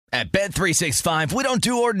At Bet365, we don't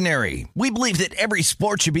do ordinary. We believe that every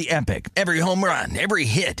sport should be epic. Every home run, every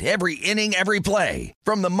hit, every inning, every play.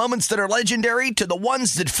 From the moments that are legendary to the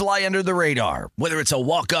ones that fly under the radar. Whether it's a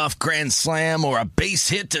walk-off grand slam or a base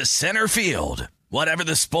hit to center field. Whatever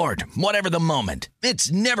the sport, whatever the moment.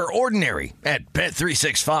 It's never ordinary at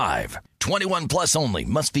Bet365. 21 plus only.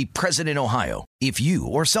 Must be present in Ohio. If you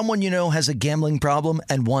or someone you know has a gambling problem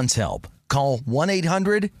and wants help, call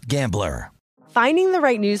 1-800-GAMBLER. Finding the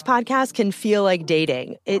right news podcast can feel like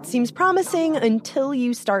dating. It seems promising until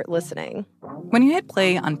you start listening. When you hit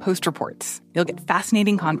play on Post Reports, you'll get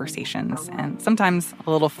fascinating conversations and sometimes a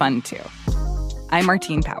little fun, too. I'm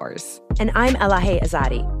Martine Powers. And I'm Elahe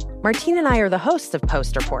Azadi. Martine and I are the hosts of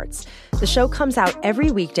Post Reports. The show comes out every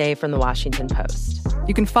weekday from The Washington Post.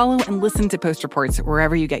 You can follow and listen to Post Reports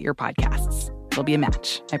wherever you get your podcasts. It'll be a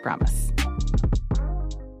match, I promise.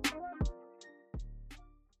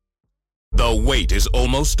 The wait is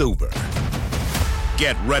almost over.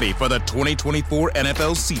 Get ready for the 2024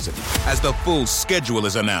 NFL season as the full schedule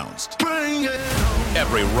is announced. Bring it on.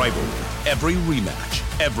 Every rivalry, every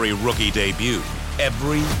rematch, every rookie debut,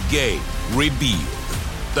 every game revealed.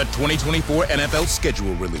 The 2024 NFL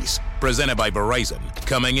schedule release, presented by Verizon,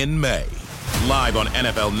 coming in May. Live on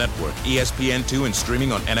NFL Network, ESPN2, and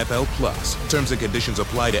streaming on NFL Plus. Terms and conditions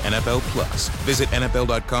apply to NFL Plus. Visit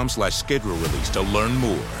NFL.com/schedule release to learn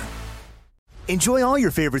more. Enjoy all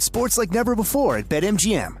your favorite sports like never before at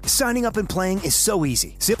BetMGM. Signing up and playing is so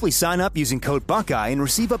easy. Simply sign up using code Buckeye and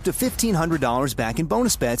receive up to $1,500 back in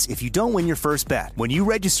bonus bets if you don't win your first bet. When you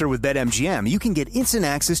register with BetMGM, you can get instant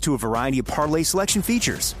access to a variety of parlay selection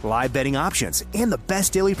features, live betting options, and the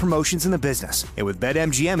best daily promotions in the business. And with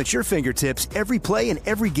BetMGM at your fingertips, every play and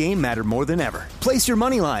every game matter more than ever. Place your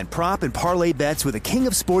moneyline, prop, and parlay bets with the king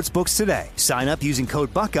of sportsbooks today. Sign up using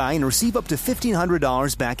code Buckeye and receive up to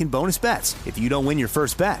 $1,500 back in bonus bets if you don't win your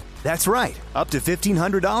first bet. That's right, up to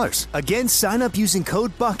 $1,500. Again, sign up using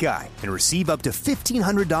code Buckeye and receive up to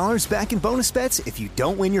 $1,500 back in bonus bets if you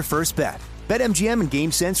don't win your first bet. BetMGM and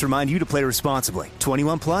GameSense remind you to play responsibly.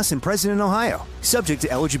 21 plus and present in Ohio. Subject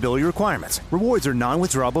to eligibility requirements. Rewards are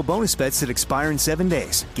non-withdrawable bonus bets that expire in 7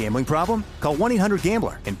 days. Gambling problem? Call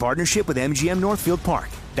 1-800-GAMBLER in partnership with MGM Northfield Park.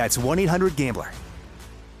 That's 1-800-GAMBLER.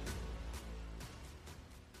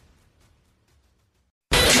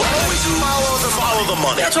 Follow the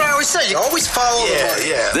money. That's what I always say. You always follow the money.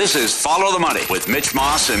 Yeah. This is Follow the Money with Mitch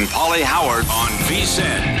Moss and Paulie Howard on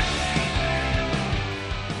VSiN.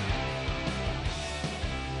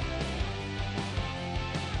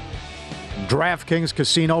 DraftKings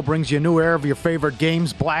Casino brings you a new era of your favorite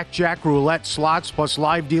games, blackjack, roulette, slots, plus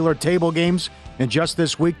live dealer table games. And just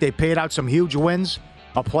this week, they paid out some huge wins.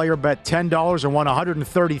 A player bet $10 and won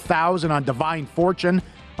 $130,000 on Divine Fortune.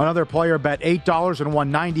 Another player bet $8 and won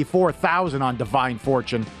 $94,000 on Divine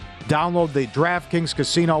Fortune. Download the DraftKings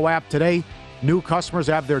Casino app today. New customers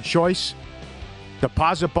have their choice.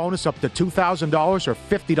 Deposit bonus up to $2,000 or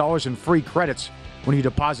 $50 in free credits when you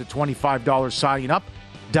deposit $25 signing up.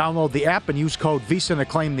 Download the app and use code VSiN to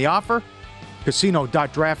claim the offer.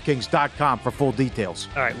 Casino.DraftKings.com for full details.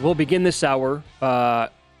 All right, we'll begin this hour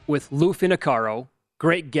with Lou Finocchiaro.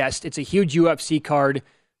 Great guest. It's a huge UFC card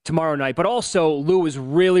tomorrow night, but also Lou is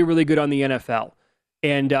really, really good on the NFL.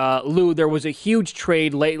 And Lou, there was a huge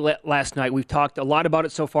trade late last night. We've talked a lot about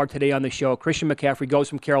it so far today on the show. Christian McCaffrey goes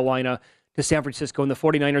from Carolina to San Francisco, and the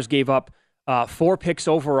 49ers gave up 4 picks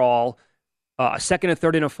overall, a second, a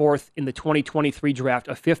third, and a fourth in the 2023 draft,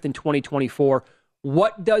 a fifth in 2024.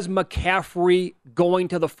 What does McCaffrey going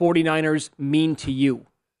to the 49ers mean to you?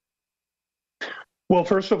 Well,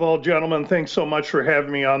 first of all, gentlemen, thanks so much for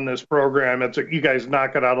having me on this program. You guys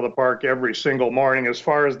knock it out of the park every single morning. As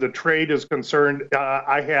far as the trade is concerned,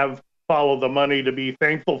 I have followed the money to be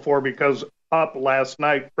thankful for, because up last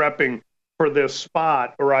night prepping for this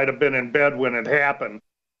spot, or I'd have been in bed when it happened.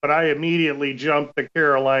 But I immediately jumped the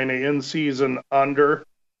Carolina in-season under.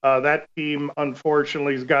 That team,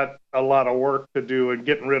 unfortunately, has got a lot of work to do, and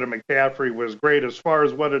getting rid of McCaffrey was great. As far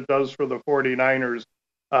as what it does for the 49ers,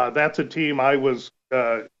 that's a team I was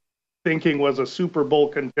thinking was a Super Bowl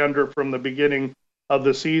contender from the beginning of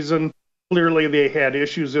the season. Clearly, they had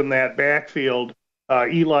issues in that backfield.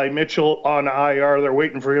 Eli Mitchell on IR, they're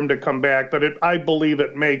waiting for him to come back, but I believe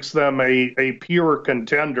it makes them a pure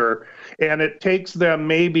contender, and it takes them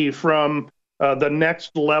maybe from the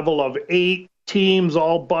next level of 8 teams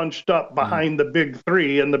all bunched up behind the big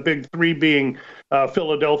 3, and the big 3 being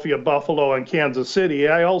Philadelphia, Buffalo, and Kansas City.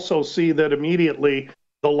 I also see that immediately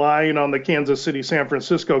the line on the Kansas City-San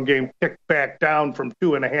Francisco game kicked back down from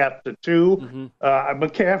 2.5 to 2.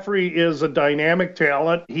 McCaffrey is a dynamic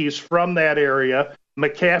talent. He's from that area.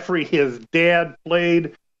 McCaffrey, his dad,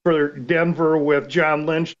 played for Denver with John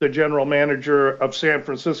Lynch, the general manager of San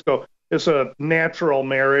Francisco. It's a natural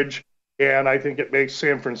marriage, and I think it makes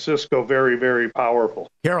San Francisco very, very powerful.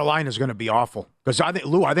 Carolina's going to be awful because I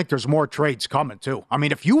think there's more trades coming too. I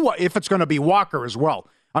mean, if it's going to be Walker as well.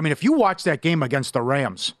 I mean, if you watch that game against the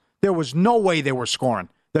Rams, there was no way they were scoring.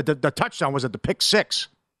 The touchdown was at the pick six.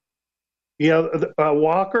 Yeah,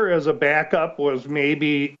 Walker as a backup was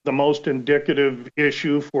maybe the most indicative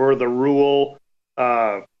issue for the Rule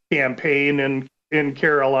campaign in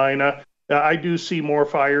Carolina. I do see more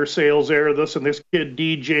fire sales there. This kid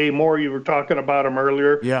DJ Moore, you were talking about him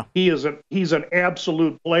earlier. Yeah, he's an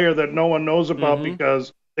absolute player that no one knows about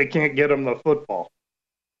because they can't get him the football.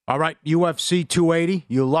 All right, UFC 280.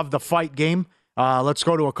 You love the fight game. Let's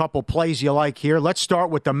go to a couple plays you like here. Let's start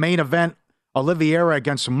with the main event: Oliveira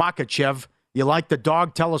against Makhachev. You like the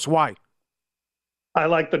dog? Tell us why. I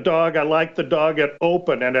like the dog. I like the dog at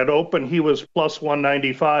open, and at open he was plus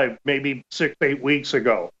 195 maybe 6-8 weeks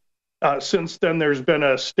ago. Since then, there's been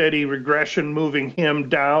a steady regression moving him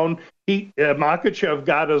down. Makhachev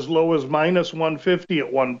got as low as minus 150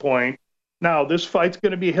 at one point. Now, this fight's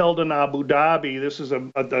going to be held in Abu Dhabi. This is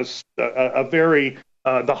a very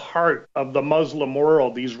the heart of the Muslim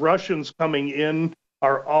world. These Russians coming in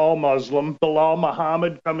are all Muslim. Bilal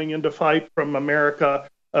Muhammad coming in to fight from America,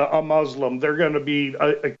 a Muslim. They're going to be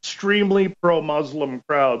an extremely pro-Muslim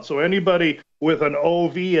crowd. So anybody with an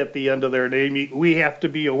OV at the end of their name, we have to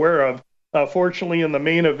be aware of. Fortunately, in the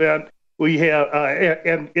main event, we have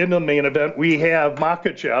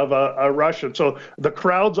Makhachev, a Russian. So the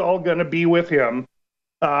crowd's all going to be with him.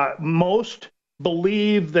 Most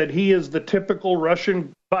believe that he is the typical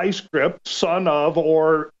Russian vice grip, son of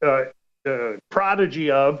or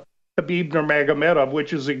prodigy of Khabib Nurmagomedov,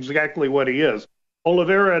 which is exactly what he is.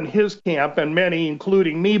 Oliveira and his camp, and many,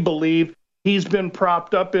 including me, believe he's been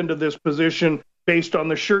propped up into this position based on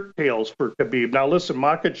the shirt tails for Khabib. Now, listen,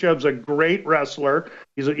 Makhachev's a great wrestler.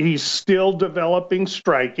 He's still developing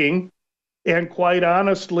striking. And quite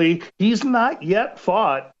honestly, he's not yet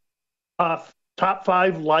fought a top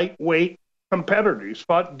 5 lightweight competitor. He's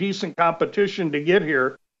fought decent competition to get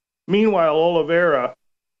here. Meanwhile, Oliveira,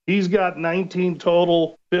 he's got 19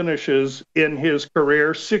 total finishes in his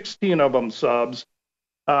career, 16 of them subs.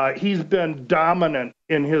 He's been dominant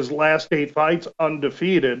in his last 8 fights,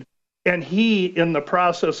 undefeated. And he, in the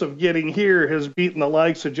process of getting here, has beaten the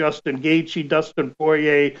likes of Justin Gaethje, Dustin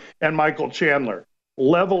Poirier, and Michael Chandler.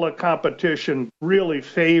 Level of competition really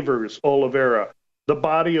favors Oliveira. The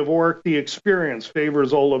body of work, the experience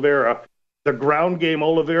favors Oliveira. The ground game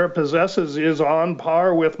Oliveira possesses is on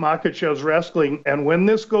par with Makhachev's wrestling. And when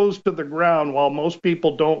this goes to the ground, while most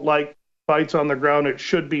people don't like fights on the ground, it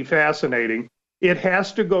should be fascinating. It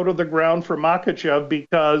has to go to the ground for Makhachev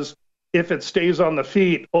because if it stays on the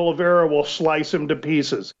feet, Oliveira will slice him to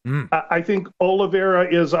pieces. I think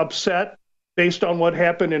Oliveira is upset based on what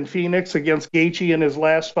happened in Phoenix against Gaethje in his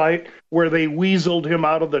last fight, where they weaseled him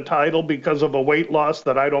out of the title because of a weight loss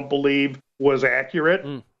that I don't believe was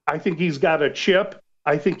accurate. I think he's got a chip.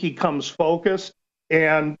 I think he comes focused.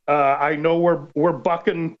 And I know we're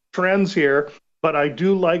bucking trends here, but I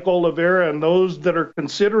do like Oliveira, and those that are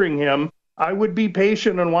considering him, I would be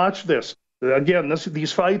patient and watch this. Again,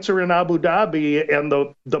 these fights are in Abu Dhabi, and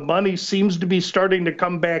the money seems to be starting to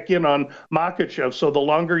come back in on Makhachev. So the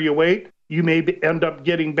longer you wait, you may end up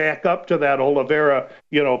getting back up to that Oliveira,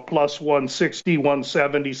 plus 160,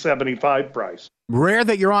 170, 75 price. Rare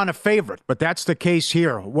that you're on a favorite, but that's the case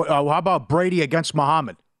here. How about Brady against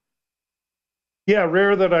Muhammad? Yeah,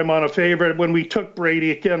 rare that I'm on a favorite. When we took Brady,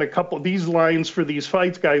 again, a couple of these lines for these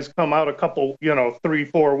fights, guys, come out a couple,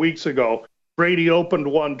 3-4 weeks ago. Brady opened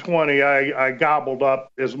 120. I gobbled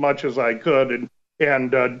up as much as I could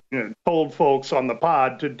and told folks on the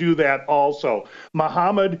pod to do that also.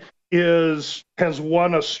 Muhammad has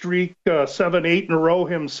won a streak 7-8 in a row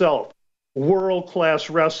himself. World-class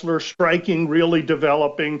wrestler, striking, really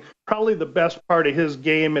developing. Probably the best part of his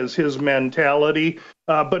game is his mentality.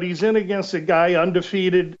 But he's in against a guy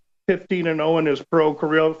undefeated, 15-0 in his pro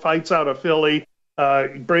career, fights out of Philly.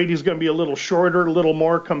 Brady's going to be a little shorter, a little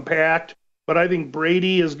more compact. But I think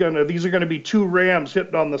Brady these are going to be 2 rams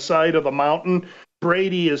hitting on the side of the mountain.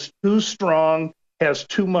 Brady is too strong, has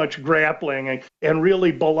too much grappling, and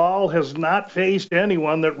really Bilal has not faced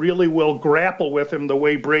anyone that really will grapple with him the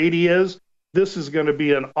way Brady is. This is going to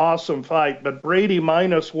be an awesome fight, but Brady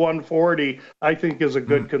minus 140, I think, is a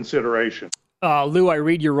good consideration. Lou, I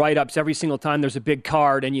read your write-ups every single time there's a big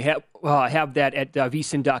card, and you have that at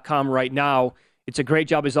vsin.com right now. It's a great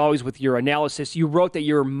job, as always, with your analysis. You wrote that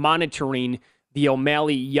you're monitoring the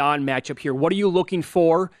O'Malley-Yan matchup here. What are you looking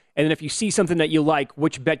for? And then if you see something that you like,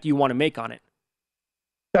 which bet do you want to make on it?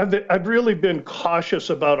 I've really been cautious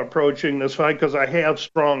about approaching this fight because I have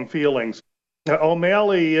strong feelings.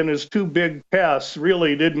 O'Malley and his two big pests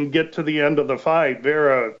really didn't get to the end of the fight.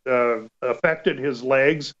 Vera affected his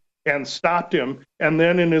legs and stopped him. And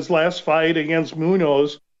then in his last fight against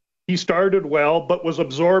Munoz, he started well, but was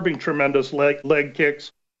absorbing tremendous leg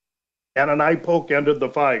kicks, and an eye poke ended the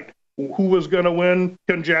fight. Who was going to win?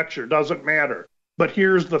 Conjecture, doesn't matter. But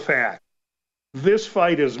here's the fact. This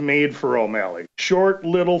fight is made for O'Malley. Short,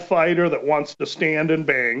 little fighter that wants to stand and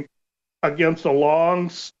bang against a long,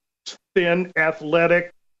 thin,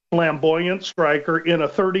 athletic, flamboyant striker in a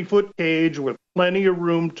 30-foot cage with plenty of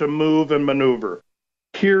room to move and maneuver.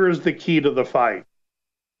 Here is the key to the fight.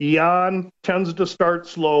 Jan tends to start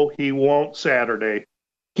slow. He won't Saturday.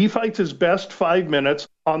 He fights his best 5 minutes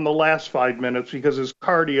on the last 5 minutes because his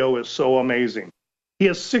cardio is so amazing. He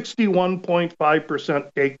has 61.5%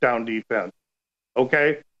 takedown defense.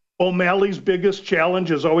 Okay? O'Malley's biggest challenge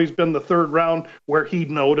has always been the third round where he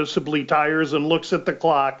noticeably tires and looks at the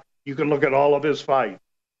clock. You can look at all of his fight.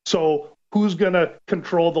 So who's going to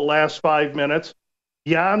control the last 5 minutes?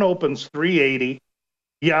 Jan opens 380.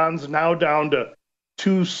 Jan's now down to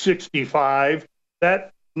 265.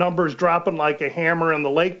 That number's dropping like a hammer in the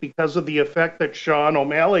lake because of the effect that Sean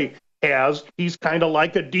O'Malley has. He's kind of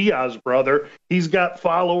like a Diaz brother. He's got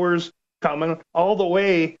followers coming all the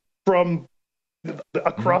way from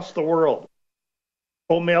across the world.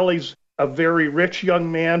 O'Malley's a very rich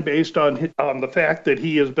young man based on the fact that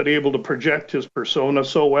he has been able to project his persona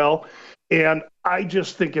so well. And I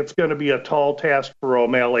just think it's going to be a tall task for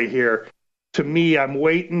O'Malley here. To me, I'm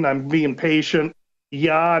waiting. I'm being patient.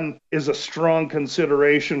 Jan is a strong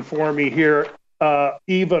consideration for me here,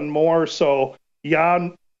 even more so.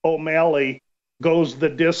 Jan O'Malley goes the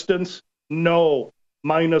distance. No,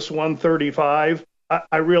 minus 135.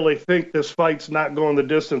 I really think this fight's not going the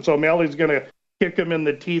distance. O'Malley's going to kick him in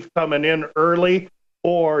the teeth coming in early,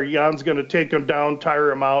 or Jan's going to take him down, tire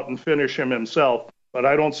him out, and finish him himself. But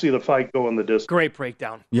I don't see the fight going the distance. Great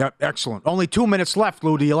breakdown. Yep, excellent. Only 2 minutes left,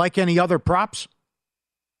 Lou. Do you like any other props?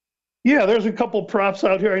 Yeah, there's a couple props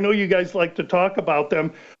out here. I know you guys like to talk about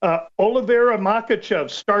them. Oliveira Makhachev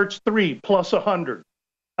starts 3 plus 100.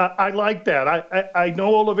 I like that. I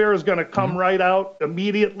know Oliveira's going to come right out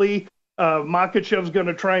immediately. Makhachev's going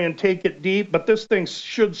to try and take it deep, but this thing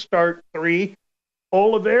should start 3.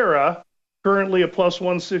 Oliveira, currently a plus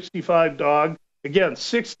 165 dog. Again,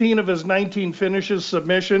 16 of his 19 finishes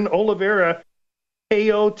submission. Oliveira,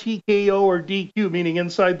 KO, TKO, or DQ, meaning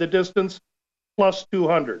inside the distance, plus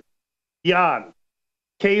 200. Jan,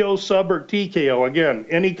 KO, sub, or TKO. Again,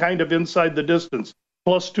 any kind of inside the distance,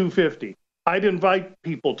 plus 250. I'd invite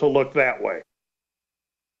people to look that way.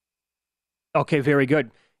 Okay, very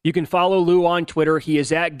good. You can follow Lou on Twitter. He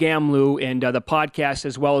is at GamLou, and the podcast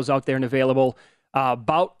as well is out there and available.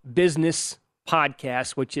 About Business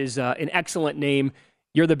Podcast, which is an excellent name.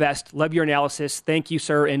 You're the best. Love your analysis. Thank you,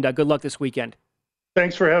 sir, and good luck this weekend.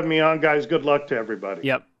 Thanks for having me on, guys. Good luck to everybody.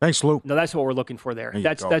 Yep. Thanks, Lou. No, that's what we're looking for there.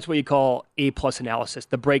 That's what you call A+ analysis.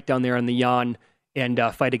 The breakdown there on the Jan and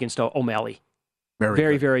fight against O'Malley.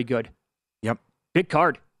 Very good. Yep. Big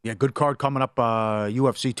card. Yeah, good card coming up.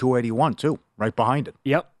 UFC 281 too, right behind it.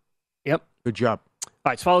 Yep. Good job. All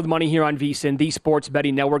right, it's Follow the Money here on VSiN, the Sports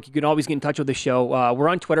Betting Network. You can always get in touch with the show. We're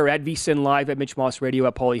on Twitter at VSiN Live, at Mitch Moss Radio,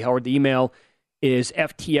 at Paulie Howard. The email is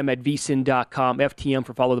ftm@vsin.com, FTM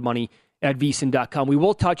for Follow the Money at vsin.com. We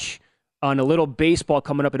will touch on a little baseball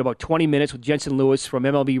coming up in about 20 minutes with Jensen Lewis from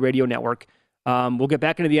MLB Radio Network. We'll get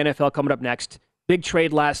back into the NFL coming up next. Big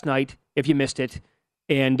trade last night, if you missed it.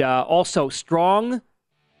 And also strong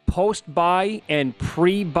post-buy and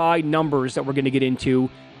pre-buy numbers that we're going to get into.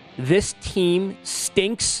 This team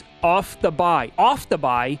stinks off the bye. Off the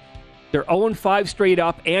bye, they're 0-5 straight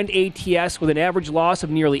up and ATS with an average loss of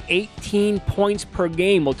nearly 18 points per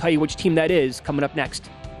game. We'll tell you which team that is coming up next.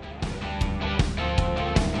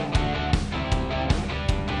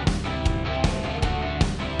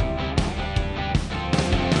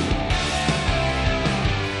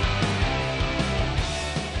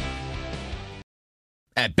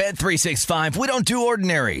 At Bet365, we don't do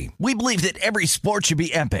ordinary. We believe that every sport should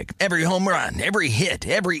be epic. Every home run, every hit,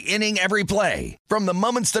 every inning, every play. From the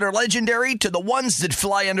moments that are legendary to the ones that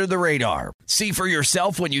fly under the radar. See for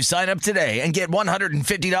yourself when you sign up today and get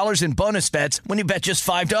 $150 in bonus bets when you bet just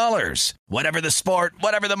 $5. Whatever the sport,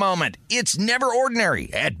 whatever the moment, it's never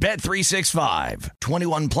ordinary at Bet365.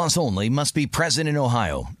 21 plus only. Must be present in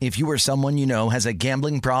Ohio. If you or someone you know has a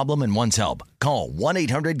gambling problem and wants help, call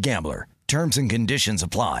 1-800-GAMBLER. Terms and conditions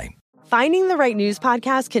apply. Finding the right news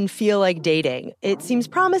podcast can feel like dating. It seems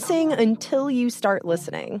promising until you start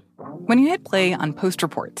listening. When you hit play on Post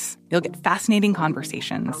Reports, you'll get fascinating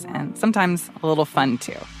conversations and sometimes a little fun,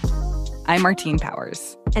 too. I'm Martine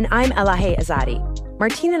Powers. And I'm Elahe Azadi.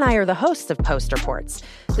 Martine and I are the hosts of Post Reports.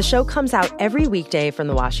 The show comes out every weekday from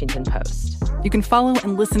The Washington Post. You can follow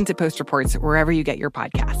and listen to Post Reports wherever you get your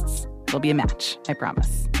podcasts. It'll be a match, I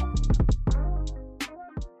promise.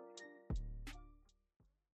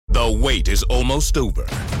 The wait is almost over.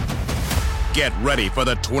 Get ready for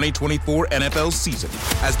the 2024 NFL season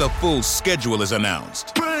as the full schedule is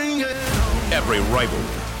announced. Every rivalry,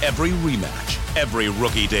 every rematch, every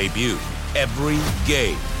rookie debut, every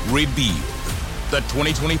game revealed. The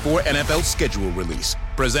 2024 NFL schedule release,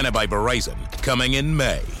 presented by Verizon, coming in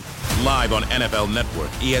May. Live on NFL Network,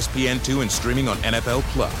 ESPN2, and streaming on NFL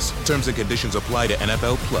Plus. Terms and conditions apply to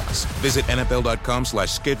NFL Plus. Visit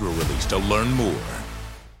NFL.com/schedule release to learn more.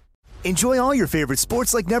 Enjoy all your favorite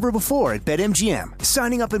sports like never before at BetMGM.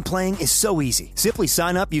 Signing up and playing is so easy. Simply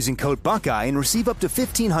sign up using code Buckeye and receive up to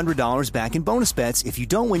 $1,500 back in bonus bets if you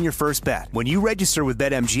don't win your first bet. When you register with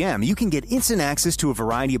BetMGM, you can get instant access to a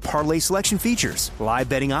variety of parlay selection features, live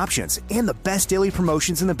betting options, and the best daily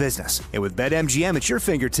promotions in the business. And with BetMGM at your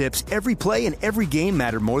fingertips, every play and every game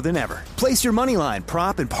matter more than ever. Place your moneyline,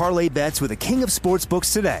 prop, and parlay bets with the king of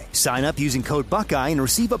sportsbooks today. Sign up using code Buckeye and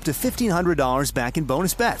receive up to $1,500 back in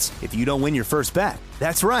bonus bets if you don't win your first bet.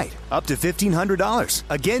 That's right, up to $1,500.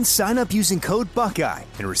 Again, sign up using code Buckeye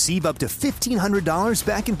and receive up to $1,500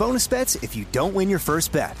 back in bonus bets if you don't win your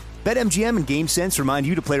first bet. BetMGM and GameSense remind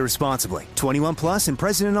you to play responsibly. 21 plus and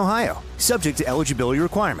present in Ohio. Subject to eligibility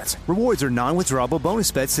requirements. Rewards are non-withdrawable bonus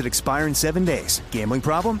bets that expire in 7 days. Gambling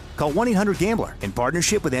problem? Call 1-800-GAMBLER in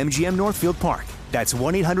partnership with MGM Northfield Park. That's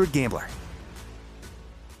 1-800-GAMBLER.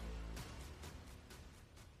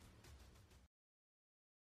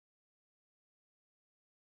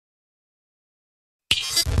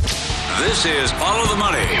 This is Follow the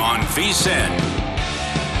Money on VSiN.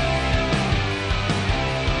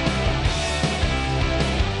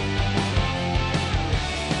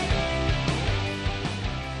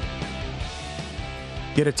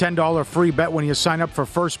 Get a $10 free bet when you sign up for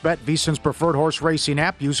First Bet, VSiN's preferred horse racing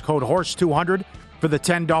app. Use code HORSE200 for the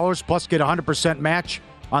 $10, plus get a 100% match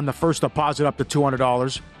on the first deposit up to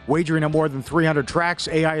 $200. Wagering on more than 300 tracks,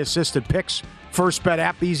 AI-assisted picks. First Bet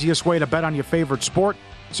app, easiest way to bet on your favorite sport.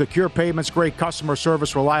 Secure payments, great customer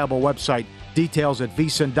service, reliable website. Details at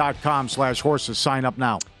vsin.com/horses. Sign up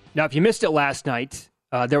now. Now, if you missed it last night,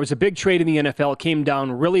 there was a big trade in the NFL. It came down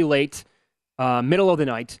really late, middle of the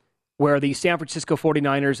night, where the San Francisco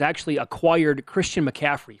 49ers actually acquired Christian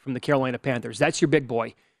McCaffrey from the Carolina Panthers. That's your big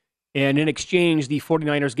boy. And in exchange, the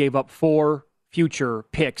 49ers gave up 4 future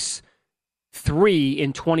picks, 3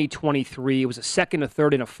 in 2023. It was a second, a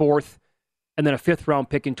third, and a fourth, and then a 5th-round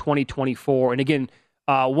pick in 2024. And again,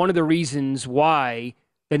 one of the reasons why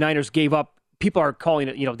the Niners gave up, people are calling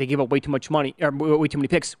it, they gave up way too much money, or way too many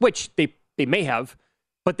picks, which they may have,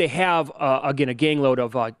 but they have, again, a gangload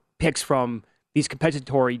of picks from these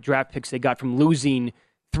compensatory draft picks they got from losing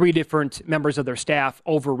 3 different members of their staff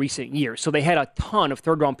over recent years. So they had a ton of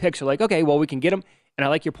third-round picks. They're like, okay, well, we can get them. And I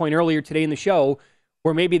like your point earlier today in the show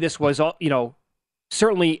where maybe this was,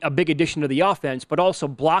 certainly a big addition to the offense, but also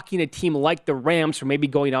blocking a team like the Rams from maybe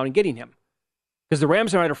going out and getting him. Because the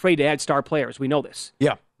Rams are not afraid to add star players. We know this.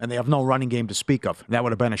 Yeah, and they have no running game to speak of. That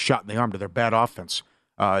would have been a shot in the arm to their bad offense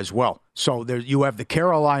as well. So there, you have the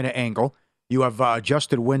Carolina angle. You have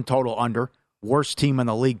adjusted win total under. Worst team in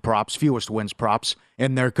the league props, fewest wins props.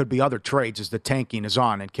 And there could be other trades as the tanking is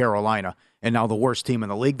on in Carolina. And now the worst team in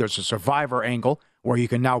the league. There's a survivor angle where you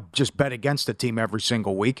can now just bet against the team every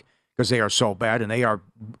single week because they are so bad and they are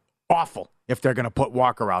awful if they're going to put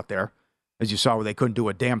Walker out there. As you saw, they couldn't do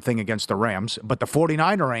a damn thing against the Rams. But the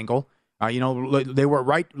 49er angle, they were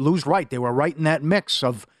right, lose right. They were right in that mix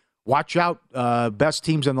of watch out, best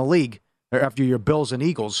teams in the league after your Bills and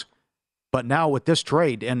Eagles. But now with this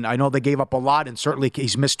trade, and I know they gave up a lot, and certainly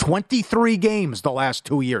he's missed 23 games the last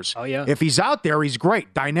 2 years. Oh, yeah. If he's out there, he's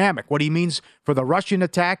great, dynamic. What he means for the rushing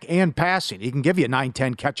attack and passing. He can give you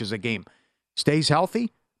 9-10 catches a game. Stays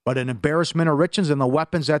healthy, but an embarrassment of riches and the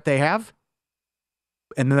weapons that they have.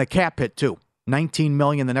 And then the cap hit, too. $19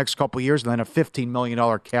 million the next couple of years, and then a $15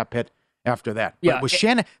 million cap hit after that. Yeah. But with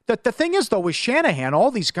Shanahan, the thing is, though, with Shanahan,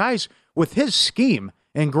 all these guys, with his scheme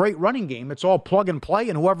and great running game, it's all plug and play,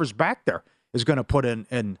 and whoever's back there is going to put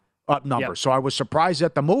in up numbers. Yep. So I was surprised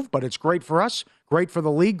at the move, but it's great for us, great for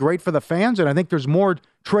the league, great for the fans, and I think there's more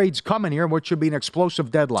trades coming here, which should be an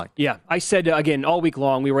explosive deadline. Yeah, I said, again, all week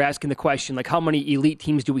long, we were asking the question, like, how many elite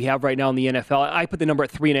teams do we have right now in the NFL? I put the number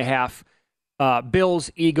at 3.5.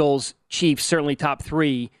 Bills, Eagles, Chiefs, certainly top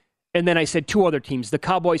 3. And then I said 2 other teams. The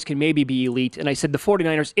Cowboys can maybe be elite. And I said the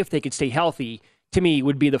 49ers, if they could stay healthy, to me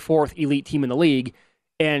would be the 4th elite team in the league.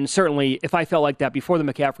 And certainly, if I felt like that before the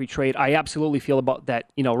McCaffrey trade, I absolutely feel about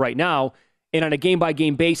that, right now. And on a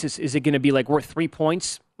game-by-game basis, is it going to be like worth 3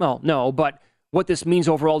 points? Well, no. But what this means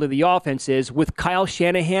overall to the offense is with Kyle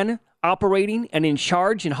Shanahan operating and in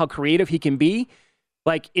charge and how creative he can be,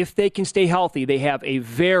 like if they can stay healthy, they have a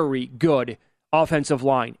very good offensive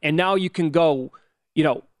line. And now you can go,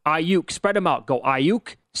 Ayuk, spread them out. Go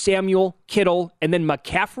Ayuk, Samuel, Kittle, and then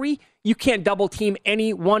McCaffrey. You can't double team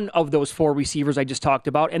any one of those 4 receivers I just talked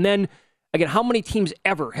about. And then, again, how many teams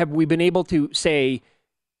ever have we been able to say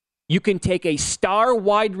you can take a star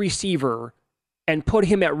wide receiver and put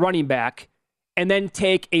him at running back and then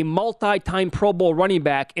take a multi-time Pro Bowl running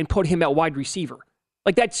back and put him at wide receiver?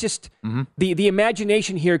 Like, that's just the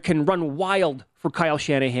imagination here can run wild for Kyle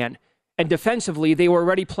Shanahan. And defensively, they were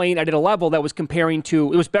already playing at a level that was comparing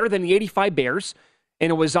to, it was better than the 85 Bears, and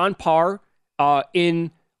it was on par in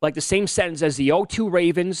like the same sentence as the 0-2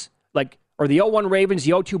 Ravens, or the 0-1 Ravens,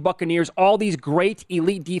 the 0-2 Buccaneers, all these great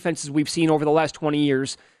elite defenses we've seen over the last 20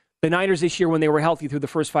 years. The Niners this year, when they were healthy through the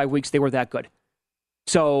first 5 weeks, they were that good.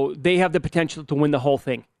 So they have the potential to win the whole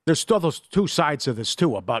thing. There's still those 2 sides of this,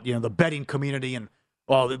 too, about, the betting community and,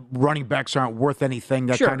 the running backs aren't worth anything,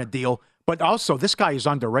 that kind of deal. But also, this guy is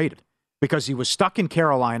underrated because he was stuck in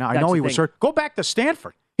Carolina. I know he was hurt. Go back to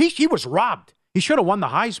Stanford. He was robbed. He should have won the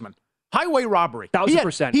Heisman. Highway robbery.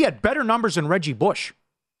 1,000%. He had better numbers than Reggie Bush.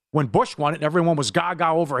 When Bush won it, everyone was gaga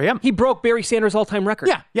over him. He broke Barry Sanders' all-time record.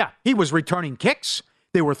 Yeah. He was returning kicks.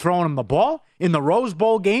 They were throwing him the ball. In the Rose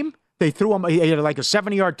Bowl game, they threw him, he had like a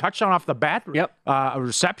 70-yard touchdown off the bat, a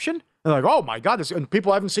reception. They're like, oh, my God, and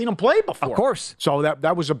people haven't seen him play before. Of course. So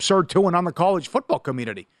that was absurd, too, and on the college football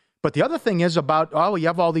community. But the other thing is about, you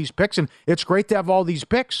have all these picks, and it's great to have all these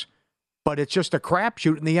picks, but it's just a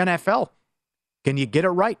crapshoot in the NFL. Can you get it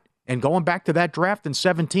right? And going back to that draft in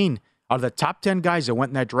 2017, out of the top 10 guys that went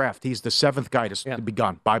in that draft, he's the 7th guy to be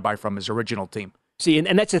gone. Bye-bye from his original team. See,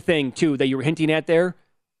 and that's the thing, too, that you were hinting at there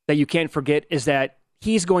that you can't forget is that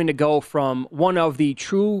he's going to go from one of the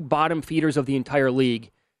true bottom feeders of the entire league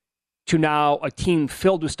to now a team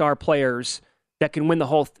filled with star players that can win the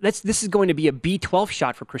whole. This is going to be a B12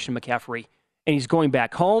 shot for Christian McCaffrey. And he's going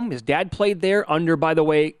back home. His dad played there under, by the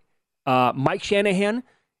way, Mike Shanahan.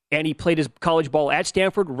 And he played his college ball at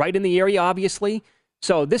Stanford, right in the area, obviously.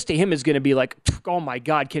 So this to him is going to be like, oh, my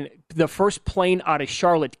God, can the first plane out of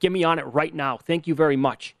Charlotte, get me on it right now. Thank you very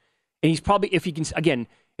much. And he's probably, if he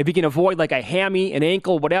can avoid like a hammy, an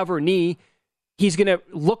ankle, whatever, knee, he's going to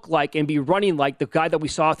look like and be running like the guy that we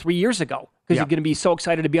saw 3 years ago because you're going to be so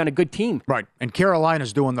excited to be on a good team. Right. And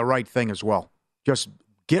Carolina's doing the right thing as well. Just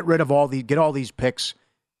get rid of get all these picks,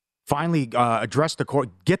 finally address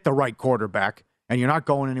get the right quarterback, and you're not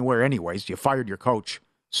going anywhere anyways. You fired your coach.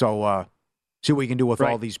 So see what you can do with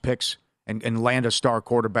all these picks and land a star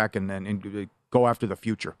quarterback and go after the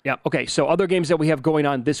future. Yeah. Okay. So other games that we have going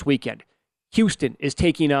on this weekend. Houston is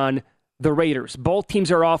taking on the Raiders. Both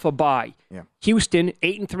teams are off a bye. Yeah. Houston,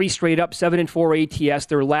 8-3 straight up, 7-4 ATS,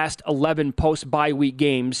 their last 11 post-bye week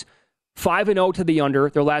games. 5-0 to the under,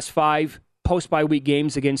 their last 5 post-bye week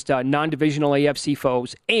games against non-divisional AFC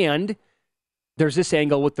foes. And there's this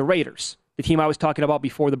angle with the Raiders, the team I was talking about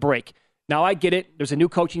before the break. Now, I get it. There's a new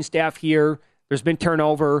coaching staff here. There's been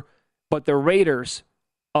turnover. But the Raiders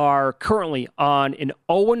are currently on an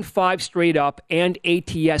 0-5 straight up and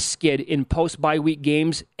ATS skid in post-bye week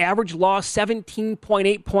games. Average loss,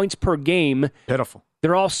 17.8 points per game. Pitiful.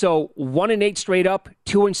 They're also 1-8 straight up,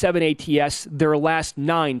 2-7 ATS, their last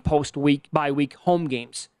 9 post-bye week home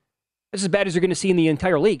games. That's as bad as you're going to see in the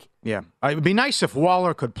entire league. Yeah. It would be nice if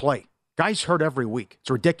Waller could play. Guy's hurt every week.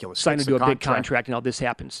 It's ridiculous. Signed to do a big contract, and now this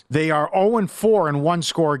happens. They are 0-4 in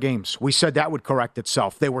one-score games. We said that would correct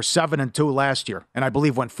itself. They were 7-2 last year, and I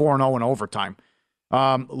believe went 4-0 in overtime.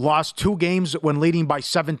 Lost 2 games when leading by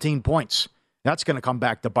 17 points. That's going to come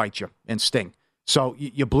back to bite you and sting. So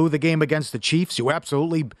you blew the game against the Chiefs. You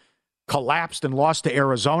absolutely collapsed and lost to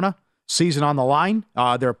Arizona. Season on the line.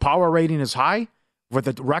 Their power rating is high with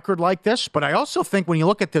a record like this. But I also think when you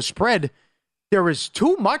look at this spread, there is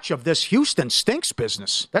too much of this Houston stinks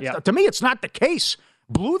business. To me, it's not the case.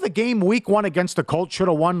 Blew the game week 1 against the Colts. Should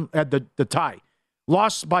have won at the tie.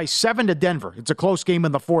 Lost by 7 to Denver. It's a close game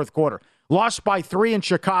in the fourth quarter. Lost by 3 in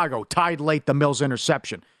Chicago. Tied late, the Mills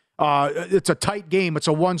interception. It's a tight game. It's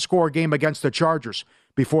a one-score game against the Chargers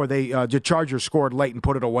before the Chargers scored late and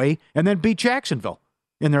put it away, and then beat Jacksonville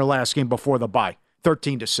in their last game before the bye,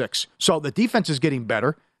 13-6. So the defense is getting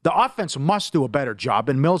better. The offense must do a better job,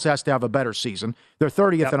 and Mills has to have a better season. They're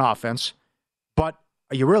 30th in offense.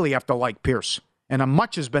 you really have to like Pierce. And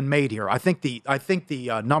much has been made here. I think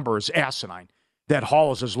the number is asinine that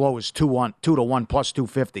Hall is as low as 2-1 plus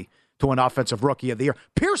 250 to an offensive rookie of the year.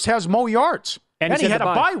 Pierce has more yards. And he had a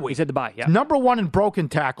bye week. He's had the bye, yeah. Number one in broken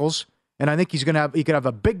tackles, and I think he could have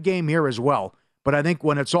a big game here as well. But I think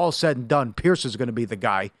when it's all said and done, Pierce is going to be the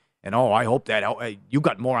guy. And, I hope that you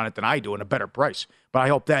got more on it than I do and a better price. But I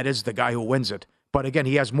hope that is the guy who wins it. But, again,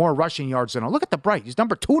 he has more rushing yards than look at the Bright. He's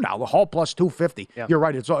number 2 now, the Hall plus 250. Yeah. You're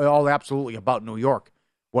right. It's all absolutely about New York,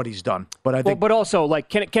 what he's done. But I think, but also, like,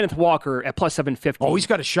 Kenneth Walker at plus 750. Oh, he's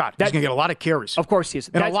got a shot. He's going to get a lot of carries. Of course he is.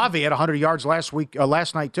 And Olave had 100 yards last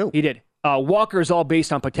night, too. He did. Walker is all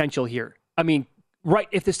based on potential here. I mean, right,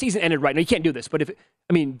 if the season ended right now, you can't do this, but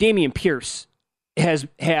Dameon Pierce has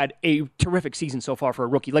had a terrific season so far for a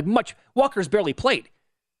rookie. Walker's barely played.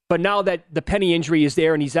 But now that the Penny injury is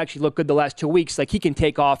there and he's actually looked good the last 2 weeks, he can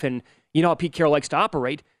take off and, you know how Pete Carroll likes to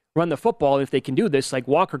operate, run the football. And if they can do this,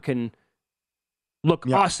 Walker can look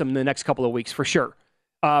awesome in the next couple of weeks for sure.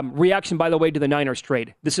 Reaction, by the way, to the Niners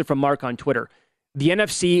trade. This is from Mark on Twitter. The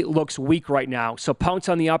NFC looks weak right now, so pounce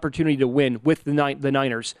on the opportunity to win with the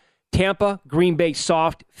Niners. Tampa, Green Bay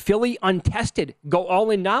soft, Philly untested. Go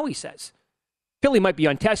all in now, he says. Philly might be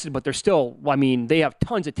untested, but they're still, they have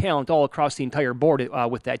tons of talent all across the entire board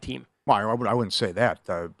with that team. Well, I wouldn't say that.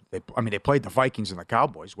 They played the Vikings and the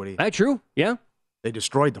Cowboys. That's true, yeah. They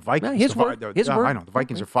destroyed the Vikings. His word. I know. The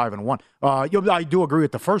Vikings are 5-1. I do agree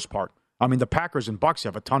with the first part. The Packers and Bucs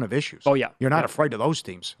have a ton of issues. Oh, yeah. You're not afraid of those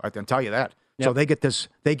teams. I can tell you that. Yep. So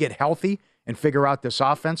they get healthy and figure out this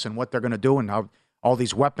offense and what they're going to do and how all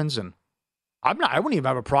these weapons. And I wouldn't even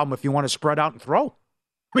have a problem if you want to spread out and throw.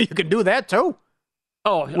 You can do that too.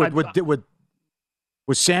 Oh,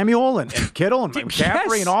 with Samuel and Kittle and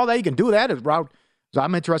McCaffrey and all that, you can do that. So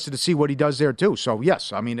I'm interested to see what he does there too. So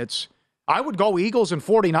yes, I would go Eagles and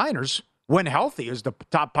 49ers when healthy as the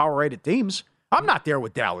top power-rated teams. I'm not there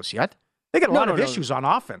with Dallas yet. They got a lot of issues on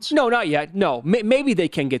offense. No, not yet. No, maybe they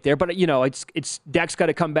can get there, but it's Dak's got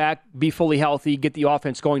to come back, be fully healthy, get the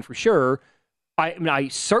offense going for sure. I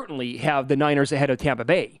certainly have the Niners ahead of Tampa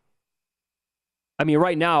Bay.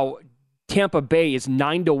 Right now, Tampa Bay is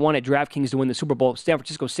 9-1 at DraftKings to win the Super Bowl. San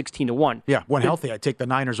Francisco 16-1. Yeah, when healthy, I'd take the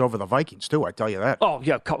Niners over the Vikings too. I tell you that. Oh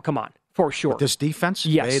yeah, come on, for sure. With this defense,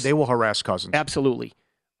 yes, they will harass Cousins. Absolutely.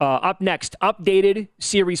 Up next, updated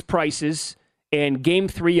series prices and Game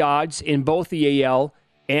 3 odds in both the AL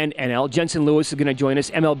and NL. Jensen Lewis is going to join us.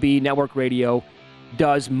 MLB Network Radio.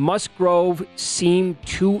 Does Musgrove seem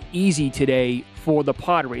too easy today for the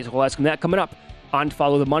Padres? We'll ask him that coming up on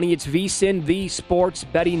Follow the Money. It's VSiN, the Sports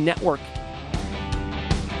Betting Network.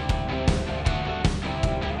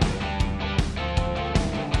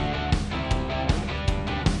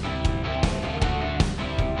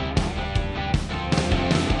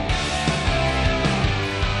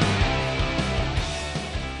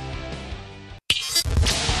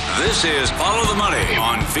 This is Follow the Money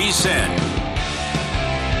on VSiN.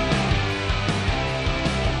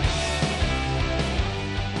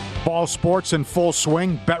 Ball sports in full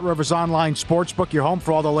swing. BetRivers Online Sportsbook, your home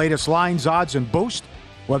for all the latest lines, odds, and boost.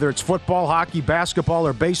 Whether it's football, hockey, basketball,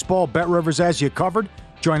 or baseball, BetRivers has you covered.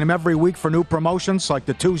 Join them every week for new promotions like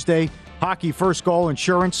the Tuesday Hockey First Goal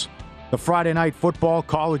Insurance, the Friday Night Football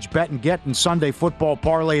College Bet and Get, and Sunday Football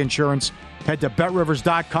Parlay Insurance. Head to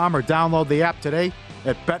BetRivers.com or download the app today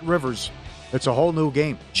at BetRivers. It's a whole new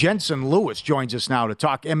game. Jensen Lewis joins us now to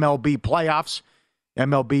talk MLB playoffs,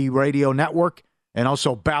 MLB Radio Network, and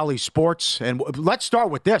also Bally Sports. And let's start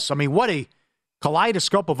with this. What a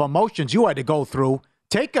kaleidoscope of emotions you had to go through.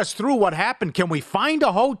 Take us through what happened. Can we find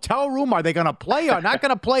a hotel room? Are they going to play or not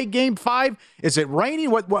going to plplay Game 5? Is it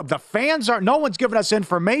raining? What the fans are? No one's giving us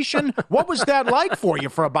information. What was that like for you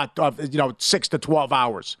for about 6 to 12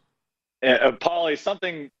 hours? Paulie,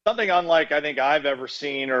 something unlike I think I've ever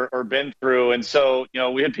seen or been through. And so,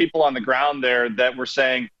 we had people on the ground there that were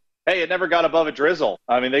saying, hey, it never got above a drizzle.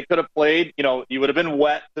 They could have played, you would have been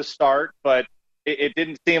wet to start, but it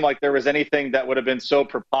didn't seem like there was anything that would have been so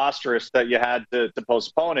preposterous that you had to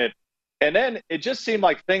postpone it. And then it just seemed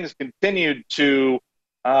like things continued to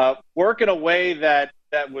work in a way that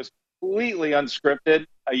was completely unscripted.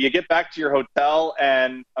 You get back to your hotel,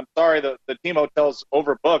 and I'm sorry, the team hotel's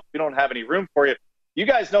overbooked. We don't have any room for you. You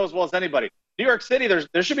guys know as well as anybody. New York City,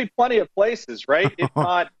 there should be plenty of places, right? If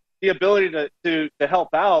not the ability to help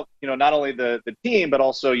out, not only the team, but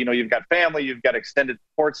also, you've got family, you've got extended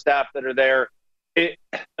support staff that are there.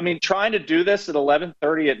 Trying to do this at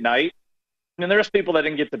 11:30 at night, there's people that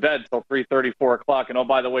didn't get to bed till 3:30, 4 o'clock, and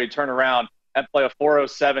by the way, turn around and play a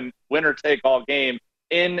 4:07 winner-take-all game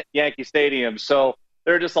in Yankee Stadium. So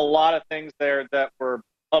there are just a lot of things there that were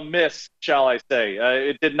a miss, shall I say.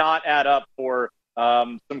 It did not add up for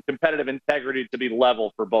some competitive integrity to be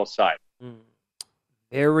level for both sides.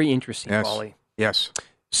 Very interesting, Yes. Paulie. Yes.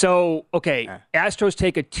 So, okay, Astros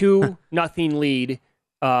take a 2-0 lead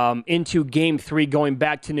into Game 3 going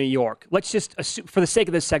back to New York. Let's just, assume, for the sake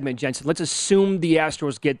of this segment, Jensen, let's assume the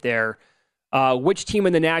Astros get there. Which team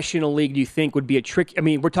in the National League do you think would be a trick? I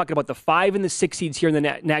mean, we're talking about the 5 and the 6 seeds here in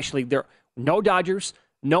the National League. There are no Dodgers,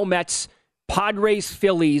 no Mets. Padres,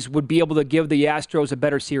 Phillies would be able to give the Astros a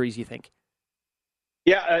better series, you think?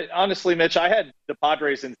 Yeah, honestly, Mitch, I had the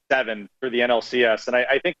Padres in 7 for the NLCS, and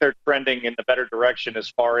I think they're trending in the better direction as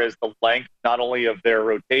far as the length, not only of their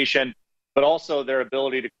rotation, but also their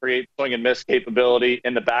ability to create swing and miss capability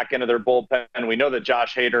in the back end of their bullpen. And we know that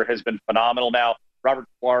Josh Hader has been phenomenal now. Robert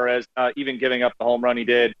Suarez, even giving up the home run he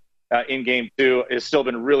did in Game 2, has still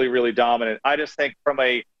been really, really dominant. I just think from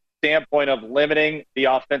a standpoint of limiting the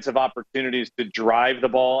offensive opportunities to drive the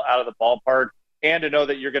ball out of the ballpark, and to know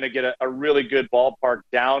that you're going to get a really good ballpark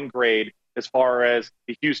downgrade as far as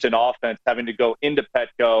the Houston offense having to go into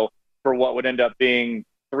Petco for what would end up being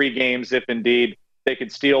 3 games if indeed they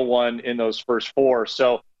could steal one in those first 4.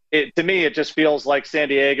 So to me, it just feels like San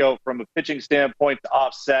Diego, from a pitching standpoint, to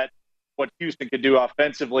offset what Houston could do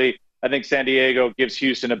offensively. I think San Diego gives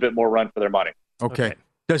Houston a bit more run for their money. Okay.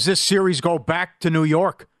 Does this series go back to New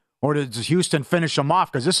York, or does Houston finish them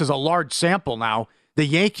off? Because this is a large sample now. The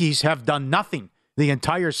Yankees have done nothing the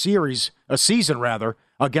entire series, a season rather,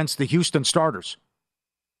 against the Houston starters.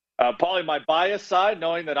 Probably my bias side,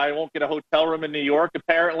 knowing that I won't get a hotel room in New York,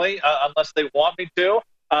 apparently, unless they want me to,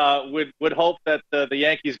 would hope that the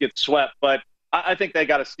Yankees get swept. But I think they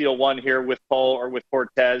got to steal one here with Cole or with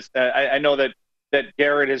Cortez. I know that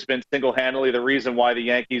Garrett has been single-handedly the reason why the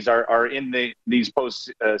Yankees are in these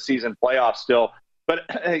post-season playoffs still. But,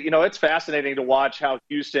 it's fascinating to watch how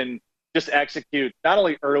Houston just execute not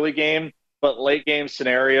only early game, but late game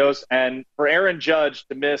scenarios. And for Aaron Judge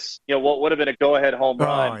to miss, what would have been a go-ahead home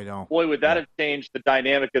run, boy, would that have changed the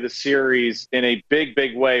dynamic of the series in a big,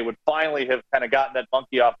 big way, would finally have kind of gotten that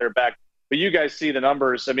monkey off their back. But you guys see the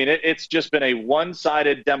numbers. I mean, it's just been a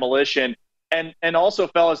one-sided demolition. And also,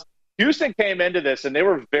 fellas, Houston came into this, and they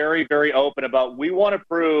were very, very open about, we want to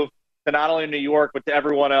prove to not only New York, but to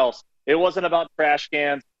everyone else, it wasn't about trash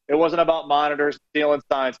cans. It wasn't about monitors, stealing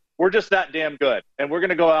signs. We're just that damn good. And we're going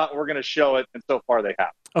to go out and we're going to show it. And so far they have.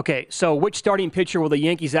 Okay, so which starting pitcher will the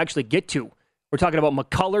Yankees actually get to? We're talking about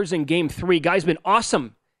McCullers in Game 3. Guy's been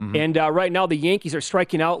awesome. Mm-hmm. And right now the Yankees are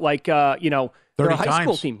striking out like, they're a high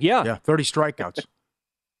school team. Yeah, 30 strikeouts.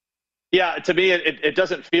 Yeah, to me, it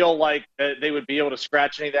doesn't feel like they would be able to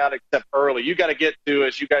scratch any of that except early. You got to get to,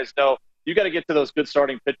 as you guys know, you got to get to those good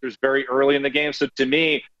starting pitchers very early in the game. So to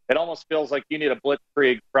me, it almost feels like you need a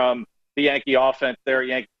blitzkrieg from the Yankee offense there at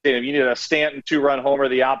Yankee Stadium. You need a Stanton 2-run homer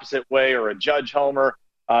the opposite way, or a Judge homer.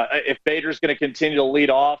 If Bader's going to continue to lead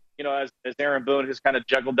off, as Aaron Boone has kind of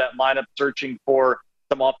juggled that lineup searching for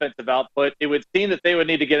some offensive output, it would seem that they would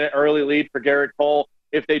need to get an early lead for Garrett Cole.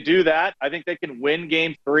 If they do that, I think they can win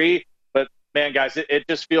Game 3. But, man, guys, it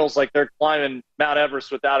just feels like they're climbing Mount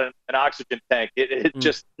Everest without an oxygen tank.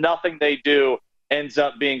 Just nothing they do ends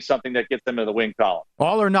up being something that gets them in the win column.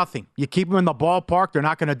 All or nothing. You keep them in the ballpark, they're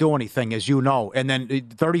not going to do anything, as you know. And then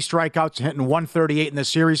 30 strikeouts, hitting 138 in the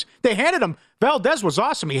series. They handed him, Valdez was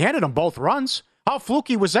awesome. He handed him both runs. How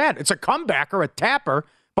fluky was that? It's a comebacker, a tapper